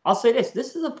 I'll say this.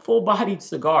 This is a full-bodied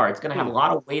cigar. It's going to have a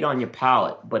lot of weight on your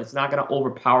palate, but it's not going to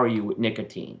overpower you with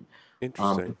nicotine.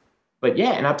 Interesting. But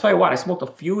yeah, and I'll tell you what, I smoked a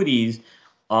few of these,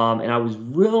 and I was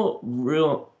real,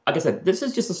 like I said, this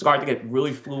is just a cigar that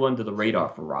really flew under the radar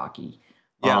for Rocky.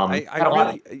 Yeah,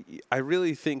 I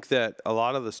really think that a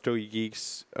lot of the Stogie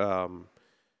Geeks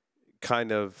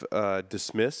kind of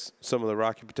dismiss some of the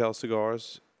Rocky Patel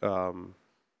cigars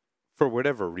for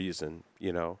whatever reason,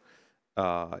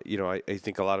 I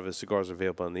think a lot of his cigars are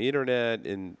available on the internet,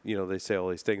 and they say all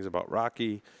these things about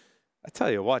Rocky. I tell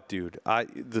you what, dude,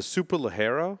 the Super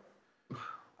Ligero,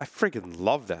 I freaking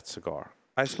love that cigar.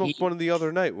 I smoked one the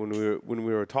other night when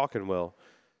we were talking. Will,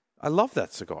 I love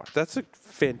that cigar. That's a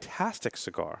fantastic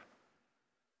cigar.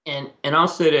 And I'll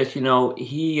say this,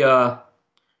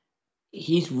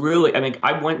 he's really. I mean,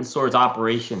 I went and saw his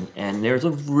operation, and there's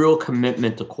a real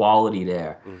commitment to quality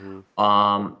there.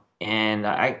 Mm-hmm. And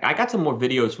I got some more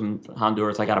videos from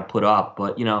Honduras I got to put up,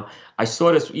 but I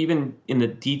saw this even in the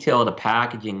detail of the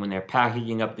packaging when they're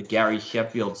packaging up the Gary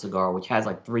Sheffield cigar, which has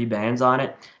like 3 bands on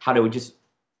it. How they would just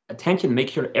make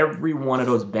sure every one of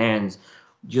those bands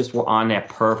just were on there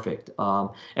perfect. And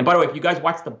by the way, if you guys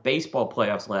watched the baseball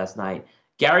playoffs last night,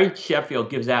 Gary Sheffield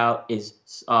gives out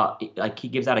he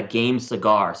gives out a game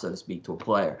cigar, so to speak, to a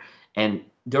player. And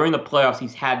during the playoffs,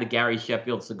 he's had the Gary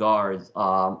Sheffield cigars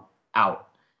out.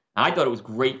 And I thought it was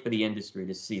great for the industry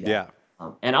to see that.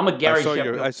 Yeah. And I'm a Gary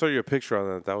Sheffield. I saw your picture on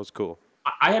that. That was cool.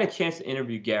 I had a chance to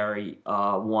interview Gary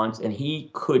once, and he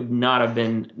could not have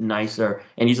been nicer.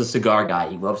 And he's a cigar guy.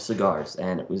 He loves cigars,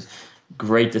 and it was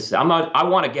great to see. I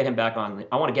want to get him back on.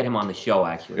 I want to get him on the show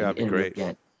actually. Yeah, that'd be great.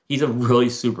 Again. He's a really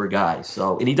super guy.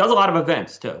 So, and he does a lot of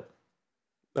events too.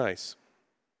 Nice.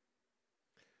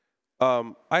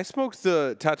 I smoked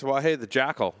the Tatuaje, the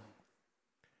Jackel.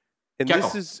 And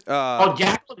Jackel. This is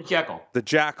Jackel, the Jackel. The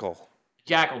Jackel.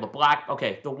 Jackel, the black.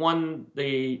 Okay, the one.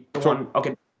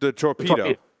 Okay. The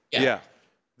torpedo. Yeah.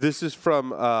 This is from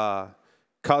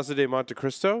Casa de Monte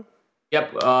Cristo.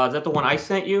 Yep. Is that the one I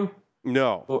sent you?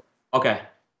 No. Okay.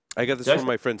 I got this from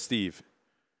my friend Steve.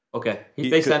 Okay, He,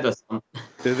 they sent us some.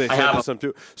 they I sent have us some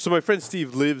too. So my friend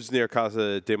Steve lives near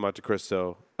Casa de Monte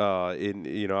Cristo,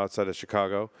 outside of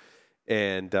Chicago,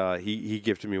 and he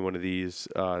gifted me one of these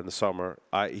in the summer.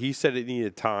 He said it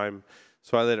needed time,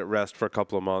 so I let it rest for a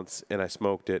couple of months, and I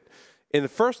smoked it. And the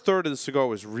first third of the cigar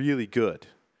was really good.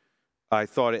 I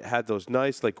thought it had those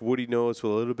nice, like, woody notes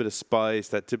with a little bit of spice,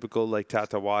 that typical, like,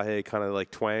 tatawahe kind of,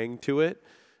 like, twang to it,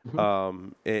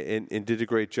 Mhm. and did a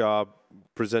great job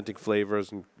presenting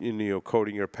flavors and,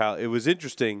 coating your palate. It was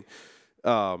interesting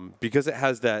because it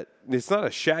has that, it's not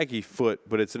a shaggy foot,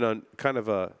 but it's kind of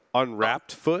a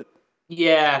unwrapped foot.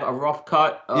 Yeah, a rough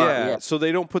cut. Yeah, Yeah, so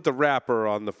they don't put the wrapper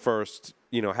on the first,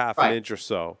 half an right. inch or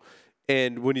so.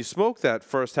 And when you smoke that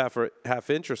first half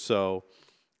inch or so,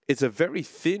 it's a very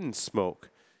thin smoke,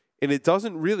 and it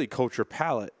doesn't really coat your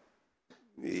palate.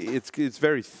 It's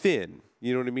very thin.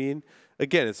 You know what I mean?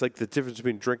 Again, it's like the difference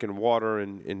between drinking water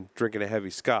and drinking a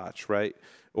heavy scotch, right?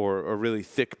 Or a really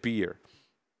thick beer.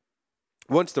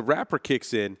 Once the wrapper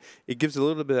kicks in, it gives a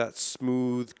little bit of that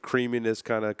smooth creaminess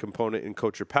kind of component and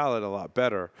coats your palate a lot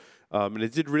better. And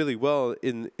it did really well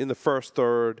in the first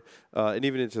third and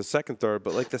even into the second third.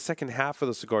 But like the second half of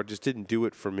the cigar just didn't do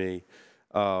it for me.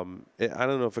 I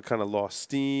don't know if it kind of lost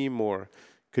steam or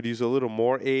could use a little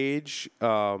more age.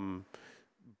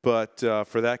 But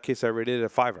for that case, I rated it a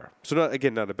 5. So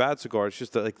not a bad cigar. It's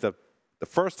just that like the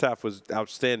first half was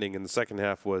outstanding and the second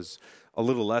half was a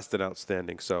little less than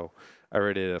outstanding. So I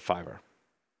rated it a 5.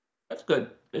 That's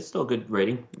good. It's still a good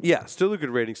rating. Yeah, still a good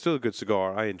rating, still a good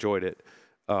cigar. I enjoyed it.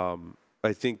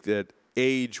 I think that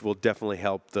age will definitely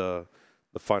help the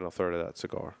final third of that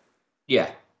cigar. Yeah,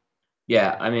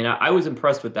 yeah. I mean, I was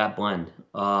impressed with that blend.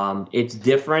 It's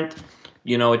different.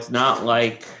 It's not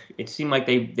like it seemed like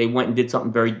they went and did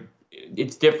something very.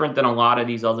 It's different than a lot of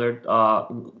these other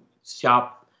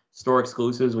shop store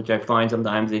exclusives, which I find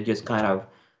sometimes they just kind of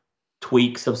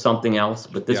tweaks of something else.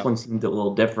 But this Yeah. one seemed a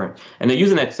little different, and they're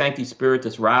using that Sancti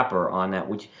Spiritus wrapper on that,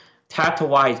 which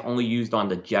Tatawai is only used on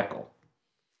the Jackel.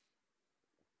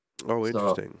 Oh, So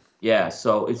interesting. yeah,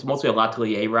 so it's mostly a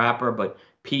Latelier wrapper, but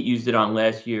Pete used it on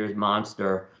last year's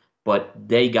Monster, but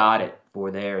they got it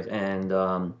for theirs and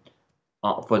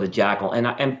for the Jackal.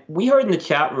 And we heard in the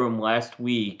chat room last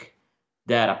week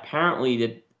that apparently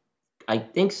that I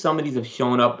think some of these have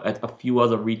shown up at a few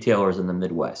other retailers in the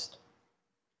Midwest.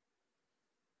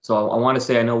 So I want to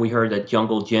say I know we heard that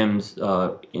Jungle Gyms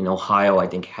in Ohio I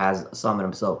think has some of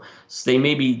them. So they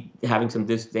may be having some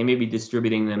they may be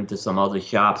distributing them to some other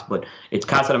shops, but it's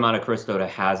Casa de Monte Cristo that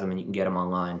has them and you can get them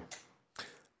online.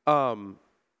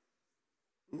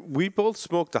 We both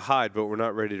smoked the Hyde, but we're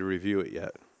not ready to review it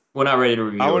yet. We're not ready to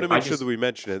review it. I want to make sure that we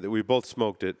mention it, that we both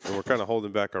smoked it, and we're kind of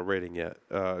holding back our rating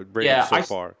so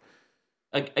far.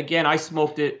 Again, I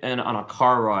smoked it on a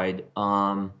car ride,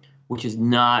 which is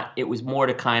not. It was more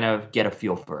to kind of get a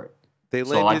feel for it. They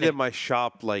landed in my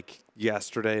shop like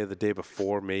yesterday or the day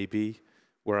before, maybe,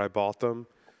 where I bought them,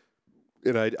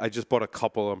 and I just bought a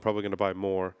couple. I'm probably going to buy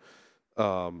more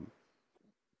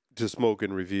to smoke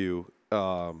and review.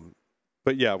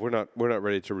 But yeah, we're not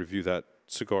ready to review that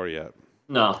cigar yet.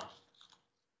 No,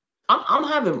 I'm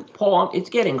having Paul. It's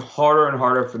getting harder and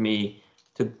harder for me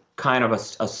to kind of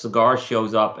a cigar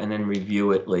shows up and then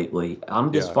review it lately.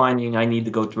 I'm just finding I need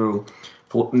to go through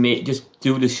just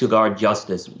do the cigar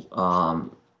justice.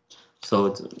 So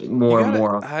it's more and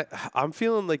more. I'm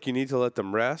feeling like you need to let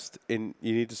them rest and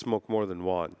you need to smoke more than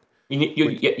one.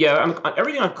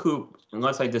 Everything on Coop,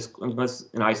 unless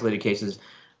in isolated cases,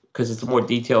 because it's a more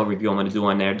detailed review I'm going to do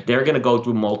on there. They're going to go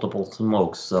through multiple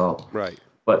smokes. So right.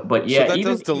 But yeah, so that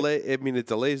does delay. I mean, it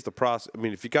delays the process. I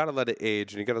mean, if you got to let it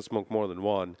age and you got to smoke more than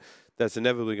one, that's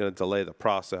inevitably going to delay the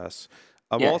process.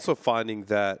 I'm also finding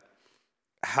that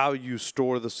how you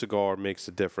store the cigar makes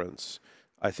a difference.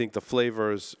 I think the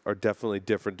flavors are definitely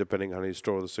different depending on how you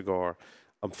store the cigar.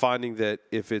 I'm finding that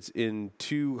if it's in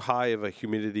too high of a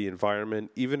humidity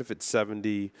environment, even if it's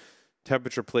 70,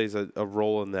 temperature plays a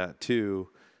role in that too.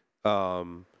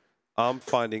 I'm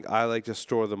finding I like to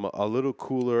store them a little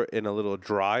cooler and a little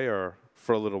drier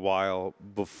for a little while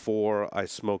before I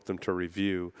smoke them to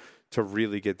review to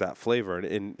really get that flavor.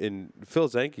 And Phil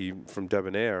Zanke from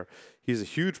Debonair, he's a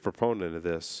huge proponent of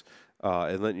this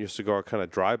and letting your cigar kind of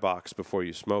dry box before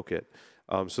you smoke it.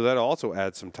 So that also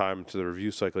adds some time to the review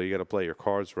cycle. You got to play your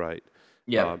cards right.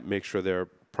 Yeah. Make sure they're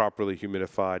properly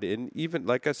humidified and even,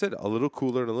 like I said, a little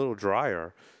cooler and a little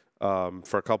drier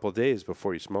for a couple of days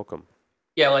before you smoke them.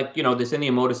 Yeah, this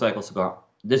Indian motorcycle cigar.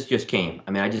 This just came.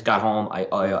 I mean, I just got home.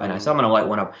 And I said I'm gonna light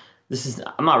one up.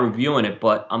 I'm not reviewing it,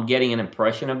 but I'm getting an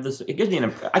impression of this. It gives me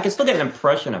I can still get an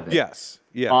impression of it. Yes.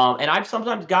 Yeah. And I've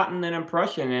sometimes gotten an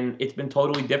impression, and it's been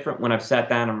totally different when I've sat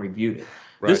down and reviewed it.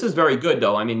 Right. This is very good,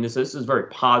 though. I mean, this is very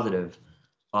positive.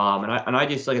 And I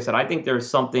just, like I said, I think there's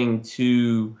something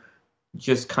to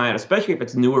just kind of, especially if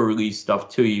it's newer release stuff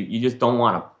too. You just don't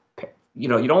want to, you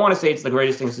don't want to say it's the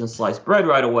greatest thing since sliced bread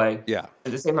right away. Yeah.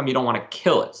 At the same time, you don't want to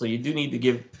kill it, so you do need to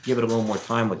give it a little more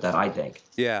time with that, I think.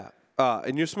 Yeah.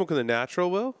 And you're smoking the natural,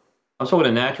 Will? I'm smoking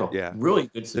a natural. Yeah. Really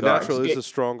good cigar. The natural is a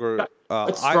stronger.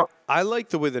 I like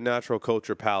the way the natural coats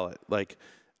your palate. Like,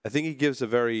 I think it gives a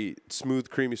very smooth,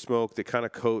 creamy smoke that kind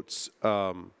of coats,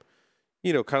 kind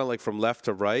of like from left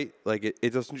to right. Like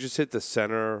it doesn't just hit the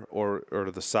center or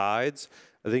the sides.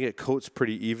 I think it coats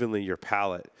pretty evenly your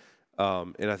palate.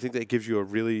 And I think that gives you a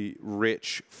really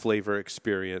rich flavor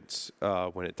experience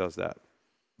when it does that.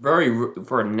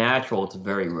 For a natural, it's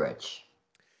very rich.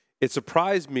 It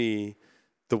surprised me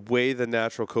the way the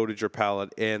natural coated your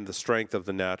palate and the strength of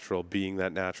the natural being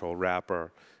that natural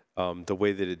wrapper, the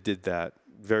way that it did that,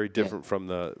 very different from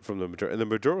the Maduro. And the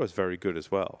Maduro is very good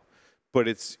as well, but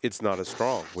it's not as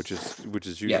strong, which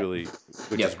is usually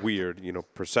is weird.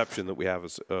 Perception that we have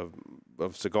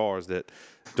of cigars that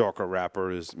darker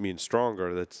wrapper means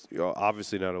stronger. That's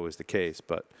obviously not always the case,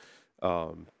 but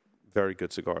very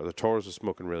good cigar. The Toros are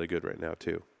smoking really good right now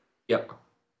too. Yep.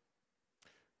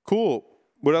 Cool.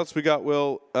 What else we got,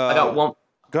 Will? I got one.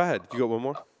 Go ahead. You got one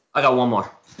more? I got one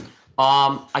more.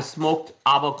 I smoked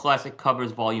Avo Classic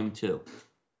Covers Volume 2.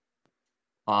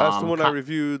 That's the one I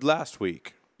reviewed last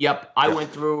week. Yep. I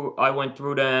went through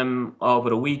them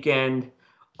over the weekend.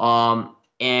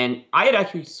 And I had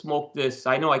actually smoked this.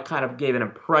 I know I kind of gave an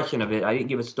impression of it. I didn't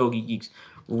give a Stogie Geeks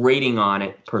rating on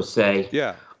it per se.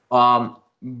 Yeah.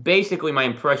 Basically, my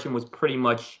impression was pretty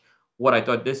much what I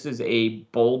thought. This is a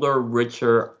bolder,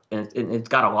 richer, and it's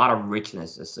got a lot of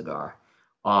richness, this cigar.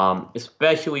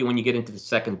 Especially when you get into the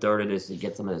second third of this, you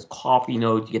get some of this coffee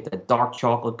notes, you get that dark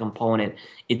chocolate component.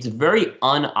 It's very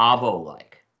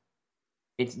un-Avo-like.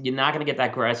 You're not going to get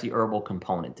that grassy herbal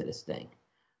component to this thing.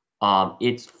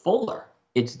 It's fuller.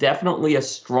 It's definitely a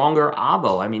stronger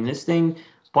Avo. I mean, this thing,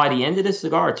 by the end of this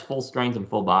cigar, it's full strength and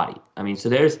full body. I mean, so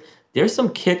there's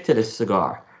some kick to this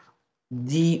cigar.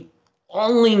 The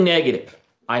only negative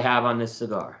I have on this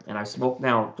cigar, and I've smoked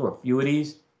now through a few of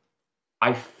these,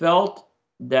 I felt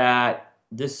that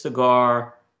this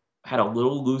cigar had a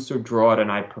little looser draw than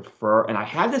I prefer, and I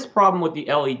had this problem with the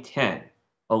LE10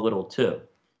 a little too.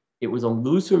 It was a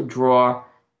looser draw,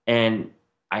 and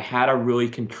I had to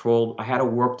work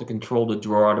to control the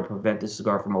draw to prevent the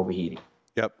cigar from overheating.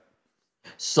 Yep.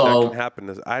 So that can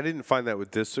happen. I didn't find that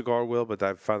with this cigar, Will, but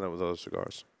I've found that with other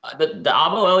cigars. The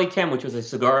Avo LE10, which was a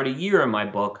cigar of the year in my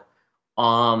book,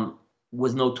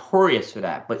 was notorious for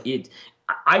that. But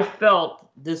I felt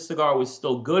this cigar was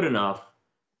still good enough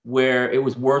where it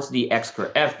was worth the extra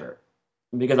effort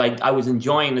because I was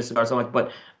enjoying this cigar so much.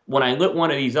 But when I lit one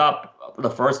of these up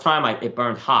the first time, it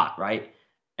burned hot, right?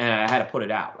 And I had to put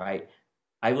it out, right?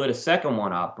 I lit a second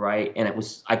one up, right? And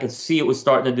I could see it was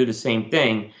starting to do the same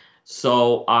thing.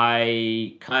 So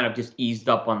I kind of just eased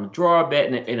up on the draw a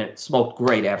bit, and it smoked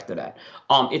great after that.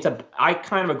 I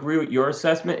kind of agree with your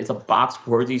assessment. It's a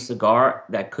box-worthy cigar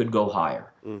that could go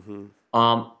higher. Mm-hmm.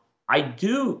 I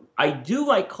do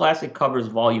like Classic Covers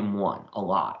Volume 1 a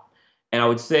lot, and I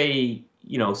would say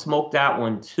smoke that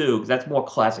one too because that's more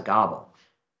classic Avo.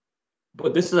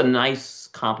 But this is a nice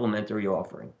complimentary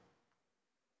offering.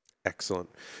 Excellent.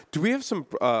 Do we have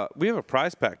we have a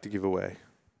prize pack to give away?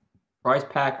 Price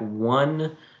pack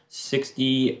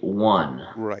 161.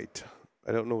 Right.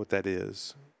 I don't know what that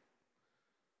is.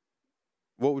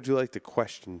 What would you like the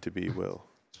question to be, Will?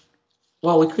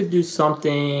 Well, we could do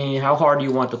something. How hard do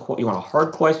you want you want a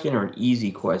hard question or an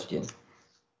easy question?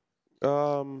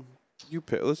 You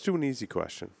pick. Let's do an easy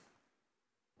question.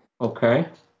 Okay.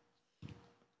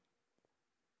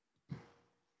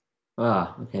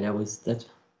 Okay. That's.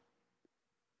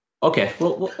 Okay.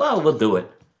 Well, we'll do it.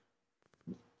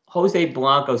 Jose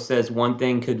Blanco says one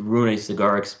thing could ruin a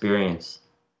cigar experience.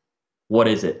 What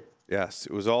is it? Yes,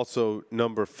 it was also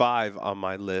number 5 on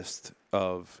my list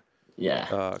of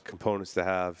components to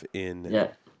have in.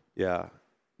 Yeah.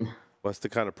 What's the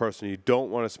kind of person you don't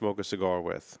want to smoke a cigar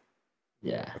with?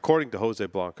 Yeah. According to Jose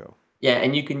Blanco. Yeah,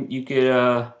 and you could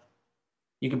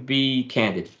be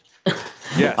candid.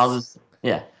 Yes.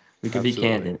 We could be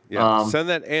candid. Yeah. Send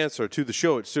that answer to the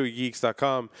show at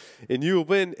StogieGeeks.com, and you will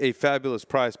win a fabulous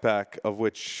prize pack, of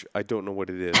which I don't know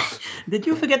what it is. Did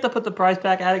you forget to put the prize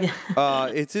pack out again?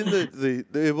 It's in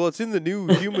it's in the new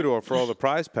humidor for all the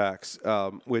prize packs,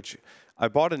 which I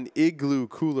bought an Igloo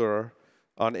cooler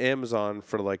on Amazon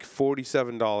for like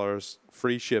 $47,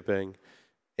 free shipping,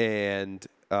 and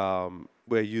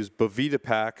we use Bovita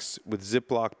packs with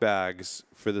Ziploc bags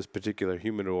for this particular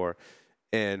humidor.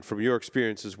 And from your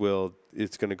experiences, Will,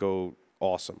 it's going to go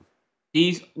awesome.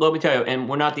 These, let me tell you, and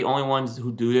we're not the only ones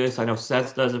who do this. I know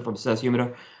Seth does it from Seth's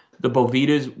Humidor. The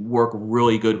Bovitas work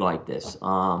really good like this.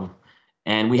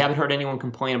 And we haven't heard anyone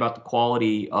complain about the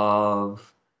quality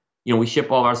of, we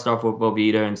ship all our stuff with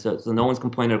Bovita, and so no one's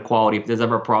complaining of quality. If there's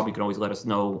ever a problem, you can always let us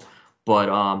know.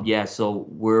 But yeah, so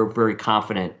we're very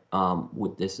confident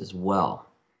with this as well.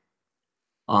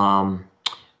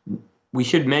 We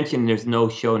should mention there's no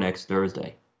show next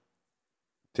Thursday.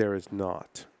 There is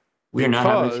not. We are not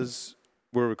having because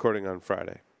we're recording on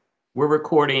Friday. We're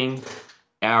recording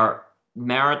our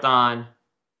marathon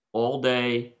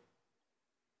all-day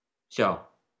show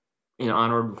in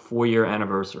honor of the 4-year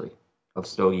anniversary of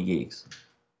Stogie Geeks.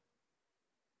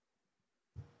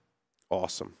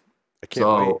 Awesome. I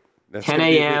can't wait. That's 10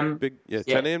 a.m.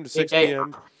 10 a.m. to 6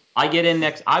 p.m. I get in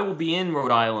next. I will be in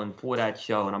Rhode Island for that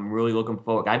show, and I'm really looking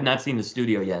forward. I've not seen the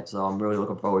studio yet, so I'm really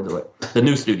looking forward to it. The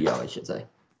new studio, I should say.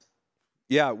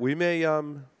 Yeah, we may,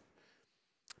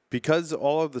 because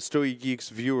all of the Stogie Geeks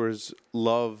viewers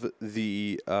love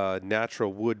the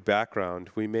natural wood background,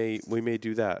 we may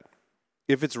do that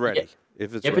if it's ready. Yeah.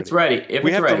 If it's ready.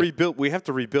 We have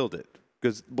to rebuild it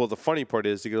because, well, the funny part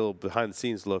is, to get a little behind the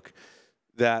scenes look,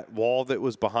 that wall that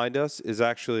was behind us is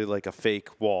actually like a fake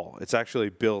wall. It's actually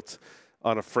built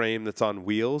on a frame that's on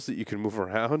wheels that you can move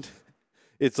around.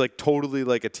 It's like totally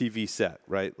like a TV set,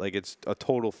 right? Like it's a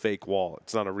total fake wall.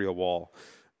 It's not a real wall.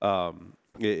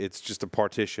 It's just a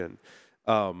partition.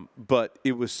 But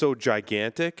it was so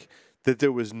gigantic that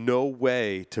there was no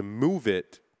way to move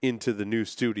it into the new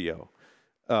studio.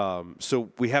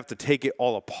 So we have to take it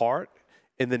all apart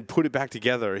and then put it back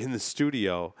together in the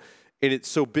studio. And it's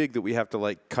so big that we have to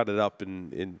like cut it up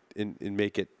and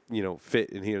make it, fit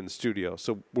in here in the studio.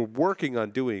 So we're working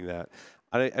on doing that.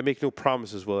 I make no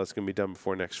promises. Well, that's going to be done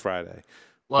before next Friday.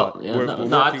 Well, we're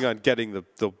working on getting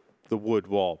the wood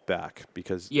wall back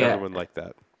because everyone liked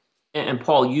that. And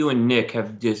Paul, you and Nick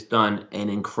have just done an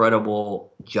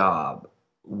incredible job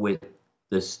with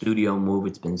the studio move.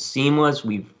 It's been seamless.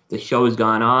 The show has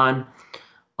gone on.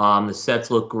 The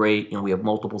sets look great. We have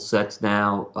multiple sets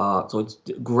now. So it's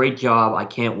a great job. I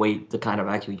can't wait to kind of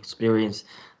actually experience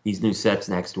these new sets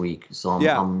next week. So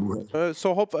I'm ready.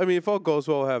 So hopefully, if all goes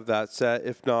well, we'll have that set.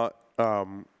 If not,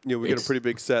 we get a pretty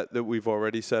big set that we've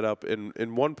already set up.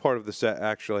 And one part of the set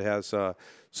actually has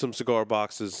some cigar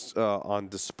boxes on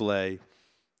display,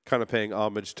 kind of paying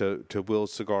homage to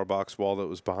Will's cigar box wall that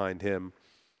was behind him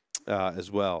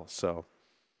as well. So,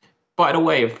 by the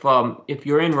way, if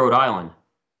you're in Rhode Island,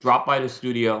 drop by the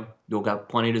studio. You'll got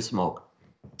plenty to smoke.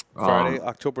 Friday,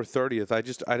 October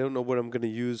 30th. I don't know what I'm going to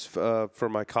use for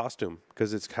my costume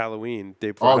because it's Halloween,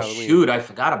 day before Halloween. Oh, shoot. I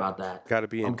forgot about that. Got to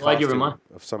be in glad you costume reminded.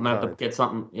 of some I'm going to have to get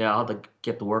something. Yeah, I'll have to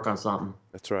get to work on something.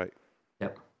 That's right.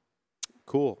 Yep.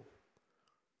 Cool.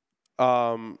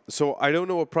 So I don't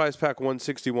know what prize pack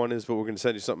 161 is, but we're going to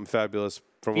send you something fabulous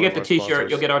from You get the T-shirt.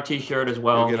 You'll get our T-shirt as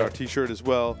well. You'll get our T-shirt as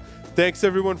well. Thanks,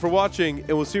 everyone, for watching,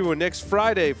 and we'll see you next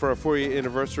Friday for our 4-year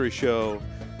anniversary show.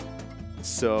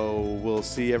 So we'll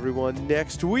see everyone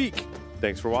next week.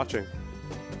 Thanks for watching.